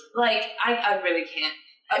through. Like, I really can't.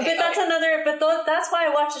 Okay, but that's why I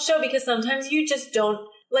watch the show, because sometimes you just don't.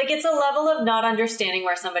 Like, it's a level of not understanding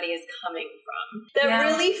where somebody is coming from that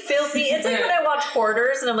really fills me. It's like when I watch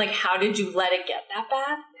Hoarders and I'm like, how did you let it get that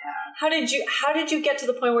bad? Yeah. How did you get to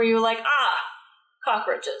the point where you were like,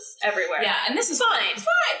 cockroaches everywhere? Yeah, and this is fine. It's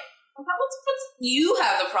fine. You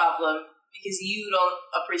have the problem because you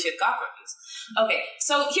don't appreciate cockroaches. Okay,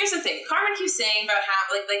 so here's the thing. Carmen keeps saying about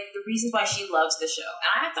how, like the reasons why she loves the show.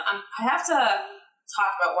 And I have to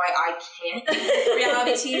talk about why I can't with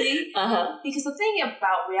reality TV. Because the thing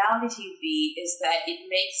about reality TV is that it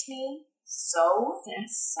makes me so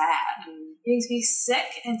sad. It makes me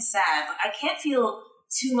sick and sad. Like, I can't feel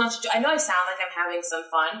too much. I know I sound like I'm having some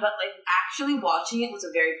fun, but like actually watching it was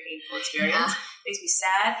a very painful experience. It makes me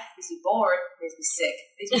sad, makes me bored, makes me sick.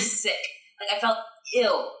 Makes me sick. Like, I felt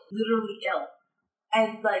ill, literally ill.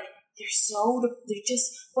 And like, they're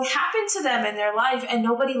just, what happened to them in their life and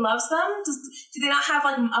nobody loves them? Do they not have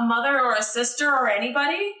like a mother or a sister or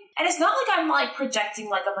anybody? And it's not like I'm like projecting,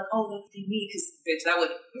 like I'm like, oh, that could be me, because bitch, that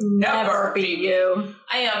would never be you.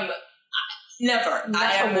 I am never.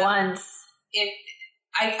 Not once.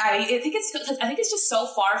 I think it's just so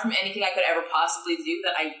far from anything I could ever possibly do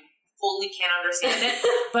that I fully can't understand it.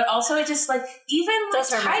 But also, it just like, even like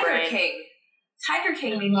Tiger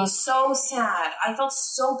King made me so sad. I felt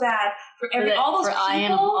so bad for all those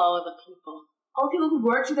people. All the people. All the people who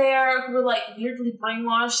worked there, who were like weirdly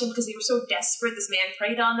brainwashed, and because they were so desperate, this man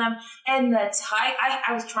preyed on them. And I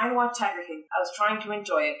was trying to watch Tiger King. I was trying to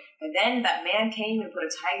enjoy it. And then that man came and put a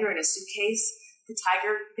tiger in a suitcase, the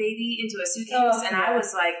tiger baby into a suitcase, and I was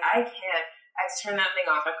like, I can't. I turned that thing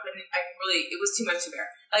off. It was too much to bear.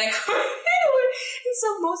 Like, I couldn't. And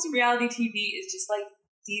so most reality TV is just like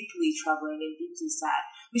deeply troubling and deeply sad,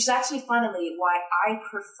 which is actually funnily why I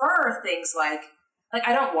prefer things like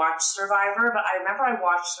I don't watch Survivor, but I remember I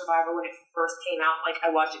watched Survivor when it first came out. Like,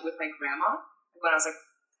 I watched it with my grandma when I was like,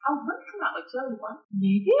 when did it come out? Like 2001?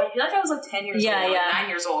 Maybe? I feel like I was like 10 years old, like 9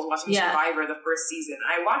 years old, watching Survivor the first season. And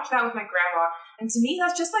I watched that with my grandma, and to me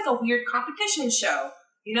that's just like a weird competition show,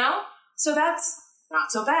 you know? So that's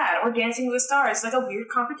not so bad. Or Dancing with the Stars, it's like a weird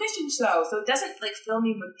competition show, so it doesn't like fill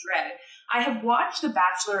me with dread. I have watched The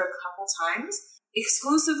Bachelor a couple times,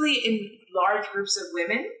 exclusively in large groups of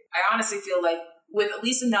women. I honestly feel like with at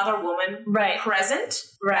least another woman present,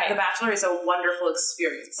 The Bachelor is a wonderful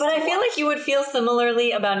experience. But I feel like you would feel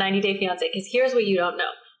similarly about 90 Day Fiancé, because here's what you don't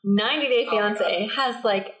know. 90 Day Fiancé has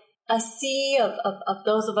like a sea of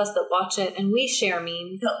those of us that watch it, and we share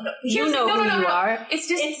memes. You know who you are. It's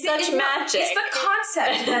such magic. It's the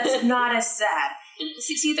concept that's not as sad.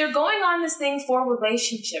 See, they're going on this thing for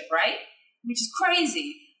relationship, right? Which is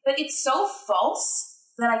crazy. But it's so false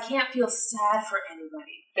that I can't feel sad for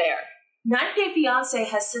anybody. Fair. 90 Day Fiancé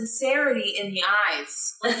has sincerity in the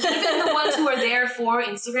eyes. Like, even the ones who are there for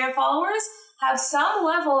Instagram followers have some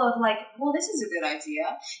level of like, well, this is a good idea.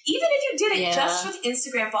 Even if you did it just for the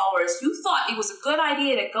Instagram followers, you thought it was a good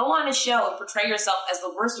idea to go on a show and portray yourself as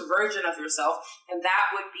the worst version of yourself, and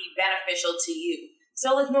that would be beneficial to you.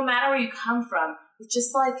 So, like, no matter where you come from, it's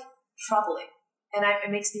just like troubling, and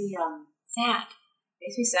it makes me sad. It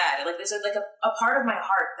makes me sad. Like, there's like a part of my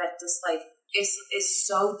heart that just like is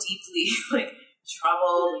so deeply like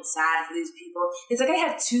troubled and sad for these people. It's like I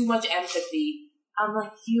have too much empathy. I'm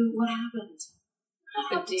like, what happened?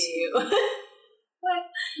 What happened to you?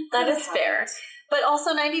 That is fair. But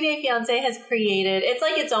also 90 Day Fiancé has created, it's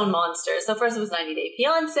like its own monster. So first it was 90 Day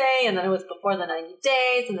Fiancé, and then it was Before the 90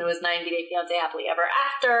 Days, and then it was 90 Day Fiancé Happily Ever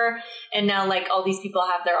After, and now like all these people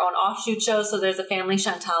have their own offshoot shows. So there's a Family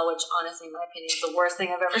Chantal, which honestly, in my opinion, is the worst thing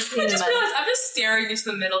I've ever seen. I just realized I'm just staring into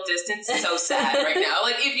the middle distance, so sad right now.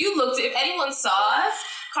 Like, if anyone saw us,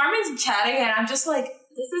 Carmen's chatting, and I'm just like,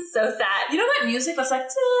 this is so sad. You know that music that's like,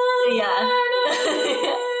 yeah.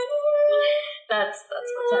 That's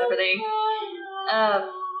what's happening.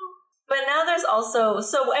 But now there's also,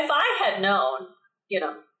 so if I had known,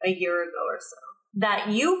 a year ago or so, that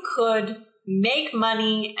you could make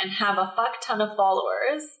money and have a fuck ton of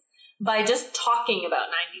followers by just talking about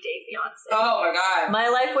 90 Day Fiancé. Oh my God. My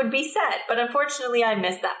life would be set, but unfortunately I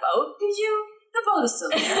missed that boat. Did you? The boat is still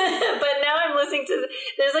there. But now I'm listening to,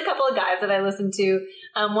 there's a couple of guys that I listen to.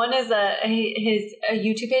 One is his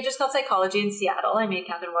YouTube page is called Psychology in Seattle. I made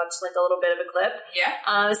Catherine watch like a little bit of a clip.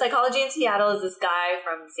 Yeah. Psychology in Seattle is this guy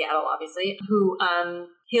from Seattle, obviously, who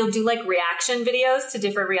he'll do like reaction videos to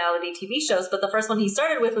different reality TV shows. But the first one he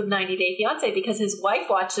started with was 90 Day Fiancé because his wife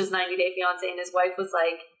watches 90 Day Fiancé and his wife was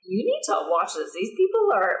like, you need to watch this. These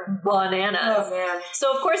people are bananas. Oh, man.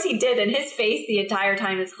 So, of course, he did. And his face the entire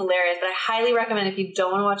time is hilarious. But I highly recommend if you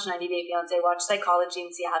don't want to watch 90 Day Fiancé, watch Psychology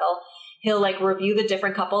in Seattle. He'll, like, review the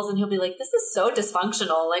different couples and he'll be like, this is so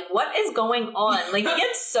dysfunctional. Like, what is going on? Like, he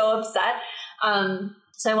gets so upset.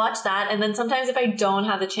 So I watch that, and then sometimes if I don't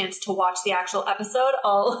have the chance to watch the actual episode,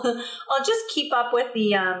 I'll just keep up with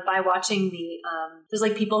the by watching the there's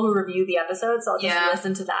like people who review the episodes, so I'll just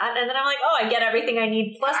listen to that, and then I'm like, oh, I get everything I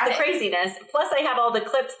need plus the craziness, plus I have all the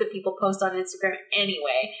clips that people post on Instagram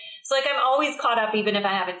anyway. So like I'm always caught up even if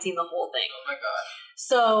I haven't seen the whole thing. Oh my God.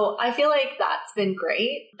 So I feel like that's been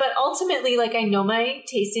great. But ultimately, like I know my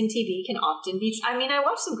taste in TV can often be, I mean, I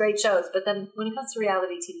watch some great shows, but then when it comes to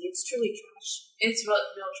reality TV, it's truly trash. It's real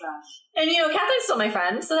trash. And you know, Catherine's still my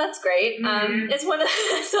friend, so that's great. Mm-hmm. It's one of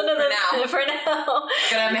those for now.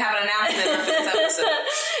 Gonna have an announcement for this episode.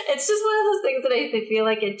 It's just one of those things that I feel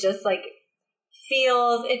like it just like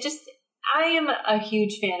feels, I am a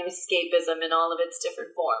huge fan of escapism in all of its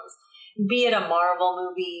different forms. Be it a Marvel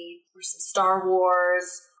movie, or some Star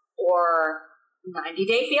Wars, or 90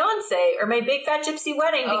 Day Fiancé, or My Big Fat Gypsy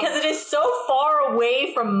Wedding, because it is so far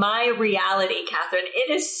away from my reality, Catherine. It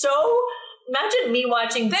is so... Imagine me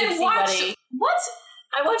watching Gypsy Wedding. What?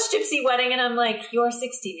 I watched Gypsy Wedding and I'm like, you're a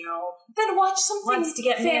 16-year-old. Then watch something wants to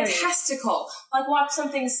get fantastical. Like watch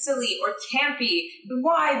something silly or campy.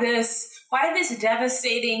 Why this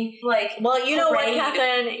devastating, like, well, you know what,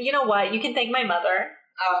 Catherine? You know what? You can thank my mother.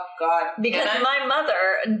 Oh, God. Because my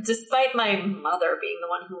mother, despite my mother being the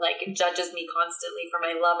one who, like, judges me constantly for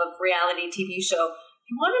my love of reality TV show,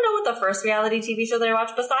 you want to know what the first reality TV show that I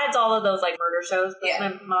watched, besides all of those, like, murder shows that my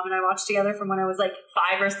mom and I watched together from when I was, like,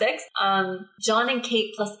 5 or 6? John and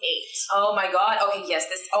Kate +8. Oh, my God. Okay, yes.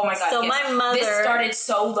 Oh, my God. So yes. my mother... This started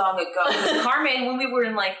so long ago. Carmen, when we were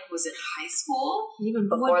in, like, was it high school? Even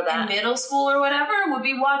before that. In middle school or whatever, would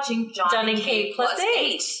be watching John and Kate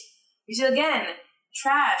 +8. Which is, again...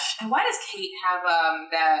 trash. And why does Kate have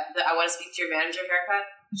the I want to speak to your manager haircut?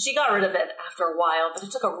 She got rid of it after a while, but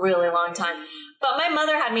it took a really long time. But my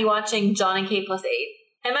mother had me watching John and Kate +8.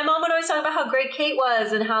 And my mom would always talk about how great Kate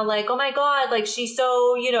was and how, like, oh my God, like, she's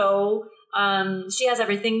so, you know, she has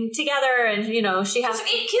everything together and, you know, she has... 8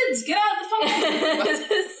 kids, get out of the phone. 8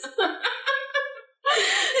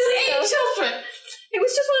 children. It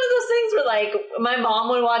was just one of those things where, like, my mom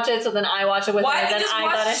would watch it, so then I watch it with her. Why and then just I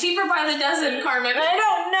watch got it. Cheaper by the Dozen, Carmen? I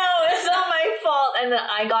don't know. It's not my fault. And then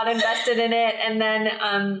I got invested in it. And then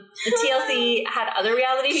the TLC had other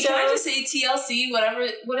reality shows. Can I just say TLC, whatever,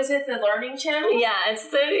 what is it, the Learning Channel? Yeah, it's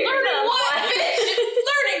the... Learning what, bitch?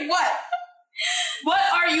 Learning what? What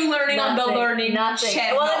are you learning on the Learning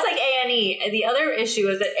Channel? Well, it's like A&E. The other issue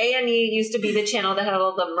is that A&E used to be the channel that had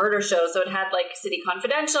all the murder shows. So it had like City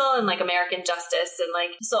Confidential and like American Justice and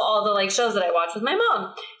like, so all the like shows that I watched with my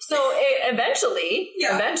mom. So eventually,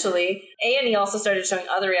 A&E also started showing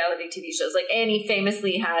other reality TV shows. Like A&E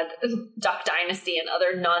famously had Duck Dynasty and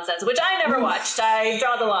other nonsense, which I never watched. I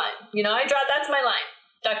draw the line. You know, that's my line.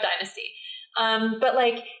 Duck Dynasty. But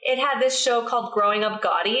like it had this show called Growing Up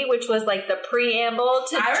Gotti, which was like the preamble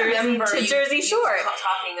to Jersey Shore.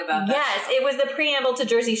 Talking about that. Yes, it was the preamble to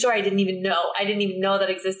Jersey Shore. I didn't even know that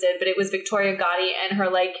existed, but it was Victoria Gotti and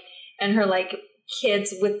her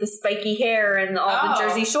kids with the spiky hair and all the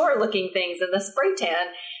Jersey Shore looking things and the spray tan.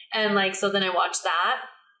 And like, so then I watched that.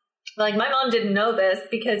 Like, my mom didn't know this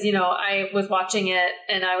because, you know, I was watching it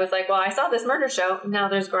and I was like, well, I saw this murder show. Now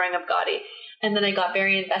there's Growing Up Gotti. And then I got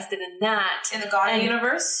very invested in that. In the Gotti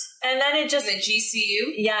universe? And then it just... In the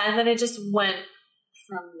GCU? Yeah, and then it just went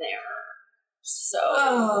from there. So...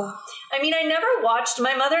 I mean, I never watched...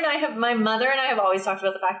 My mother and I have always talked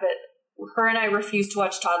about the fact that her and I refused to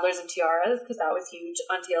watch Toddlers and Tiaras because that was huge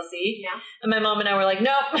on TLC. Yeah. And my mom and I were like,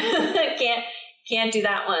 nope, can't do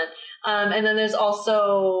that one. And then there's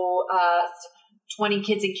also... 20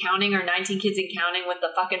 Kids and Counting or 19 Kids and Counting with the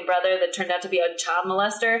fucking brother that turned out to be a child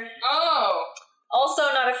molester. Oh. Also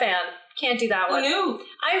not a fan. Can't do that one. Who knew?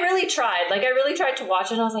 I really tried. Like, I really tried to watch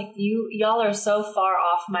it. And I was like, y'all are so far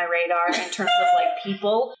off my radar in terms of, like,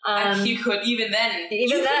 people. You could, even then.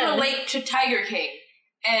 You could relate to Tiger King.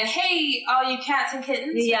 And hey, all you cats and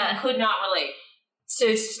kittens, could not relate. So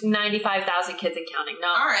 95,000 kids and counting. No.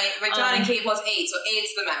 All right, but John and Kate was 8, so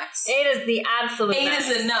 8's the max. 8 is the absolute 8 max.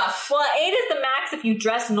 is enough. Well, 8 is the max if you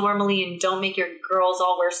dress normally and don't make your girls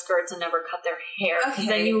all wear skirts and never cut their hair. Because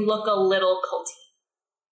then you look a little culty.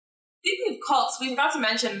 Speaking of cults, we forgot to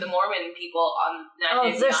mention the Mormon people on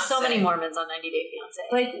 90 Day Fiancé. There's so many Mormons on 90 Day Fiancé.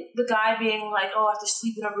 Like, the guy being like, I have to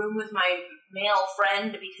sleep in a room with my male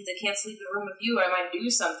friend because I can't sleep in a room with you or I might do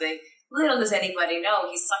something. Little does anybody know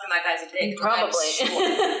he's sucking that guy's dick. Probably.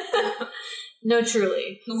 Sure. No,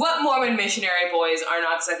 truly. What Mormon missionary boys are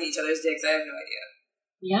not sucking each other's dicks? I have no idea.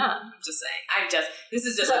 Yeah. I'm just saying. This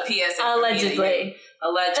is just a PSA. Allegedly.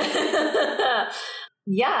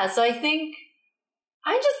 Yeah, so I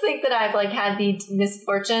just think that I've had the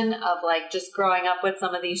misfortune of just growing up with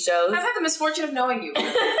some of these shows. I've had the misfortune of knowing you.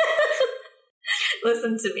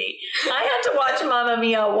 Listen to me. I had to watch Mamma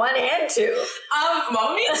Mia 1 and 2.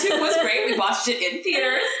 Mamma Mia 2 was great. We watched it in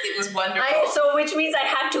theaters. It was wonderful. So which means I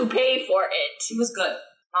had to pay for it. It was good.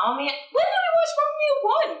 Mamma Mia. When did we watch Mamma Mia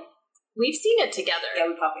 1? We've seen it together. Yeah,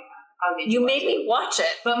 we probably have. You made me watch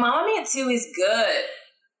it. But Mamma Mia 2 is good.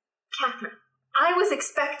 Catherine, I was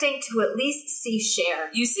expecting to at least see Cher.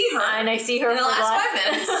 You see her. And I see her in the last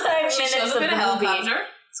 5 minutes. 5 minutes she shows up in a helicopter.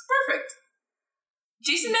 It's perfect.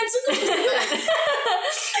 Jason Mantzoukas.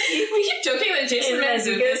 We keep joking that Jason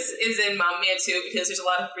Mantzoukas is in Mamma Mia 2 because there's a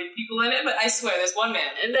lot of pretty people in it, but I swear there's one man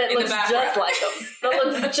that looks just like him. That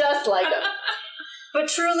looks just like him. But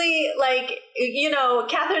truly,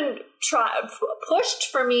 Catherine pushed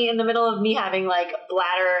for me in the middle of me having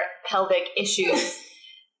bladder pelvic issues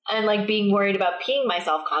and being worried about peeing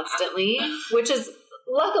myself constantly, which is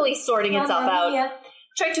luckily sorting itself out.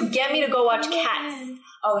 Tried to get me to go watch Cats.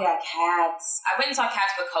 Oh yeah, Cats. I went and saw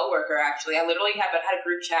Cats with a coworker, actually. I literally had a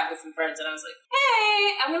group chat with some friends, and I was like,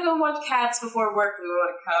 hey, I'm going to go watch Cats before work. Do you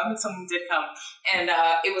want to come? And someone did come. And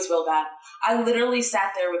it was real bad. I literally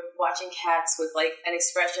sat there watching Cats with, an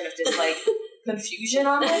expression of just, confusion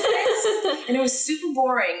on my face. And it was super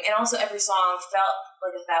boring. And also every song felt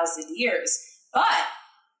like 1,000 years. But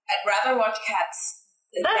I'd rather watch Cats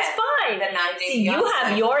That's fine. The 9 Day See, Fiancé. you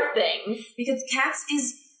have your things. Because Cats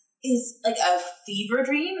is a fever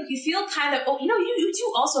dream. You feel kind of, you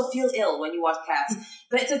do also feel ill when you watch Cats,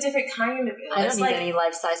 but it's a different kind of ill. I don't need any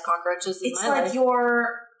life-size cockroaches in my life.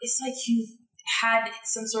 It's like you've had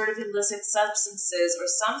some sort of illicit substances or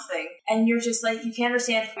something, and you're just you can't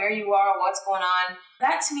understand where you are, what's going on.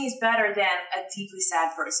 That to me is better than a deeply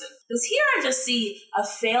sad person. Because here I just see a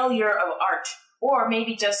failure of art, or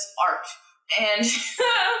maybe just art. And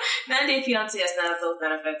 9 Day Fiancé has none of those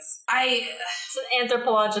benefits. It's an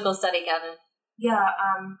anthropological study, Kevin. Yeah,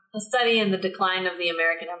 a study in the decline of the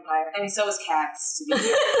American Empire. I mean, so is Cats, to be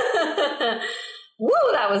fair.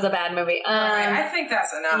 Woo, that was a bad movie. Alright, I think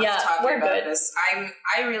that's enough talking about this.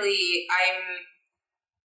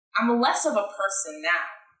 I'm less of a person now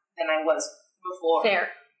than I was before.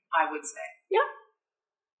 Fair. I would say. Yeah.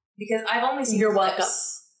 Because I've only seen You're clips. welcome.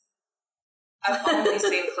 I've only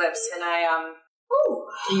seen clips, and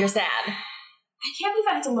You're sad. I can't believe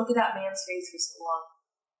I had to look at that man's face for so long.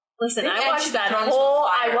 Listen, I watched that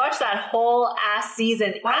whole ass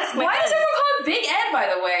season. Why does everyone call him Big Ed, by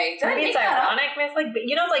the way? I mean, it's ironic.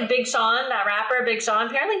 It's Big Sean, that rapper, Big Sean.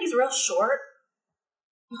 Apparently he's real short.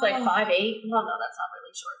 He's 5'8". Well, no, that's not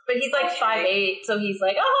really short. But he's 5'8", so he's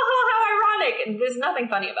how ironic. And there's nothing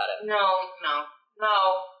funny about it. No.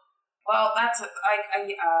 Well, that's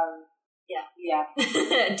Yeah.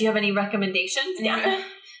 Do you have any recommendations? Yeah.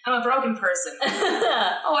 I'm a broken person.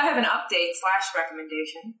 I have an update /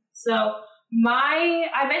 recommendation. So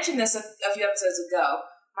I mentioned this a few episodes ago.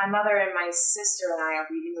 My mother and my sister and I are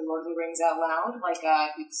reading The Lord of the Rings out loud.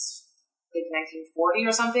 It's 1940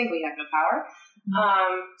 or something. We have no power.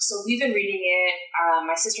 Mm-hmm. So we've been reading it.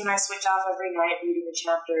 My sister and I switch off every night reading the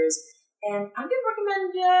chapters. And I'm going to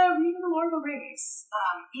recommend reading The Lord of the Rings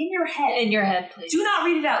in your head. In your head, please. Do not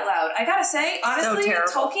read it out loud. I gotta say, honestly,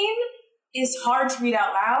 so Tolkien is hard to read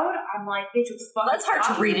out loud. I'm like, bitch, what the fuck? That's hard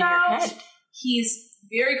to read in your head. He's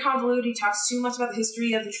very convoluted. He talks too much about the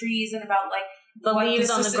history of the trees and about the leaves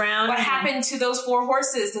on the ground. What happened to those 4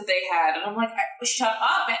 horses that they had? And I'm like, shut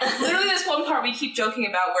up. And literally, this one part we keep joking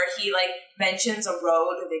about where he mentions a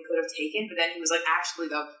road that they could have taken, but then he was like, actually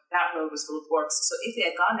though, that road was full of orcs. So if they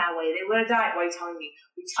had gone that way, they would have died. What are you telling me?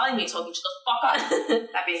 You're telling me, Tolkien, shut the fuck up.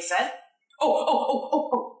 That being said,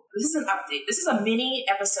 this is an update. This is a mini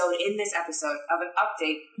episode in this episode of an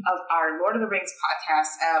update of our Lord of the Rings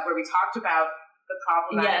podcast where we talked about the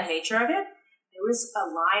problematic nature of it. There was a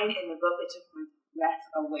line in the book that took my breath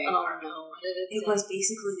away. Oh no! What did it say? It was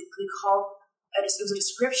basically it was a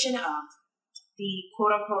description of the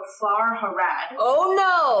quote-unquote Far Harad. Oh,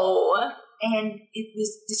 no! And it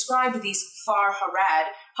was described these Far Harad.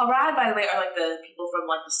 Harad, by the way, are like the people from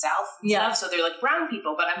like the south and stuff, so they're like brown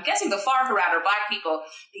people. But I'm guessing the Far Harad are black people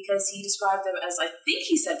because he described them as, I think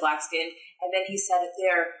he said black skin, and then he said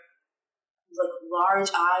they're like large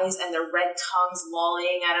eyes and their red tongues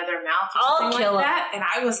lolling out of their mouth. I'll kill him. That. And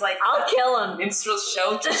I was like, I'll kill him. Minstrel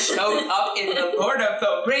show just showed up in the Lord of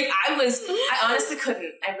the Rings. I honestly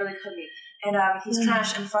couldn't. I really couldn't. And he's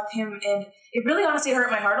trash and fuck him. And it really honestly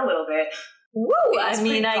hurt my heart a little bit. Woo! I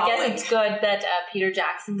mean, I guess it's good that Peter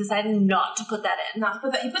Jackson decided not to put that in. Not to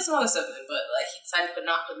put that. He put some other stuff in, but like he decided to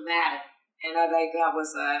not put that in. And I think that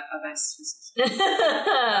was a best decision.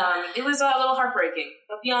 It was a little heartbreaking.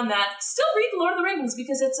 But beyond that, still read The Lord of the Rings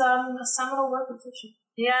because it's a seminal work of fiction.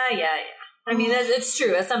 Yeah. I mean, it's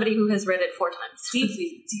true. As somebody who has read it 4 times.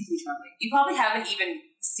 Deeply troubling. You probably haven't even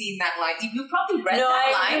seen that line. You've probably read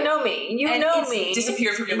that line. You know me. You know me.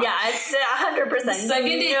 Disappeared from your mind. Yeah, it's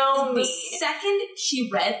 100%. The second she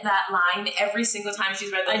read that line, every single time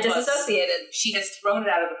she's read that book, disassociated. She has thrown it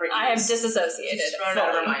out of the fridge. I have disassociated. She's thrown it out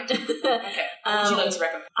of her mind. Okay. What would you like to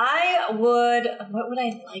recommend? What would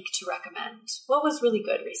I like to recommend? What was really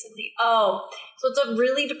good recently? Oh, so it's a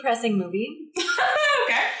really depressing movie.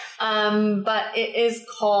 Okay. But it is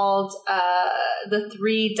called The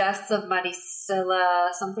 3 Deaths of Maricela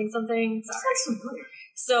something. Sorry.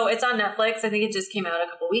 So it's on Netflix. I think it just came out a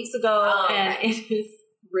couple weeks ago, and it is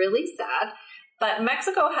really sad. But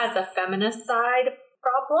Mexico has a feminist side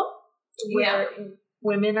problem where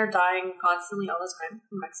women are dying constantly all the time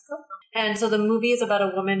in Mexico. And so the movie is about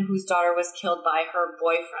a woman whose daughter was killed by her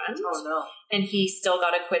boyfriend. Oh, no. And he still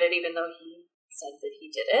got acquitted even though he said that he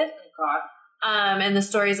did it. Oh, God. And the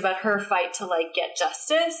story is about her fight to like get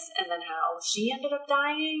justice, and then how she ended up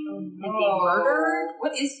dying and being murdered.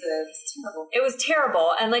 What is this? It's terrible. It was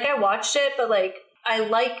terrible, and like I watched it, but like I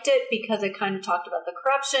liked it because it kind of talked about the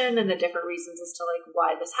corruption and the different reasons as to like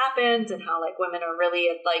why this happens and how like women are really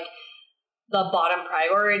at like the bottom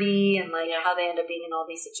priority and like how they end up being in all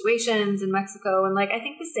these situations in Mexico. And like I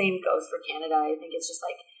think the same goes for Canada. I think it's just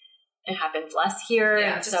like it happens less here.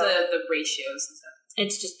 Yeah, and just the ratios and stuff.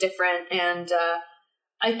 It's just different, and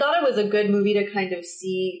I thought it was a good movie to kind of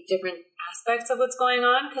see different aspects of what's going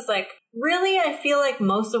on, because, like, really, I feel like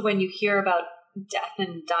most of when you hear about death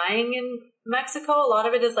and dying in Mexico, a lot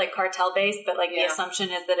of it is, like, cartel-based, but, like, the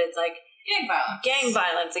assumption is that it's, like, gang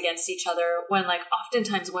violence against each other, when, like,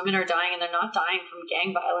 oftentimes women are dying, and they're not dying from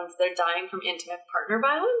gang violence, they're dying from intimate partner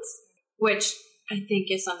violence, which I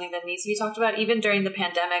think is something that needs to be talked about. Even during the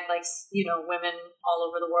pandemic, like, you know, women all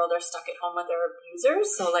over the world are stuck at home with their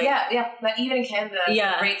abusers. So, like, but even in Canada,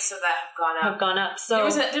 the rates of that have gone up. So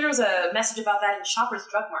there was a message about that in Shoppers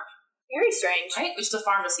Drug Mart. Very strange, right? Which is a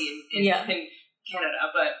pharmacy in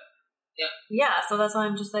Canada, but so that's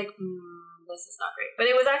why I'm just like, this is not great. But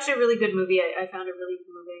it was actually a really good movie. I found it really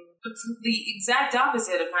moving. It's the exact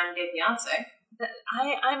opposite of 90 Day Fiancé.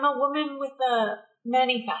 I'm a woman with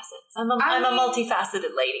many facets. I'm a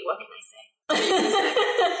multifaceted lady. What can I say?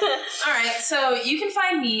 All right, so you can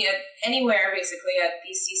find me at anywhere basically at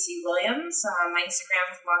BCC Williams. My Instagram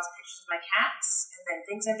has lots of pictures of my cats and then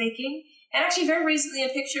things I'm baking, and actually very recently a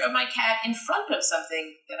picture of my cat in front of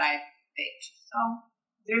something that I baked. So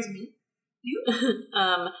there's me. You?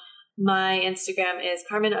 My Instagram is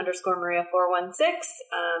Carmen_Maria416.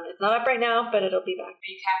 It's not up right now, but it'll be back. Are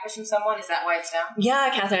you catfishing someone? Is that why it's down? Yeah,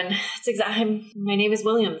 Catherine. It's exactly. My name is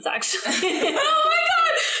Williams, actually. Oh my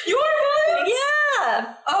God! You are Williams?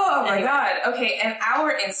 Yeah! Oh my God. Okay, and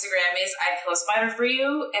our Instagram is I'd Kill a Spider for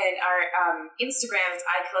You, and our Instagram is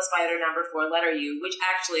I'd Kill a Spider _U, which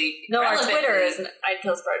actually... No, our Twitter is I'd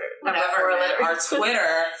Kill a Spider _4 Our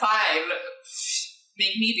Twitter, fine.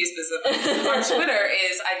 Make me be specific. Our Twitter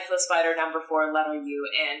is I'd Kill a Spider _4 U,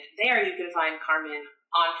 and there you can find Carmen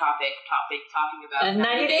on topic talking about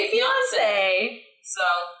 90 Day Fiancé. So,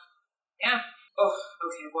 yeah. Oh,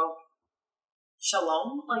 okay, well,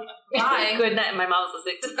 shalom. Like, bye. Good night. My mom's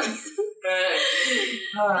listening to this.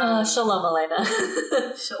 Shalom, Elena.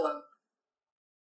 Shalom.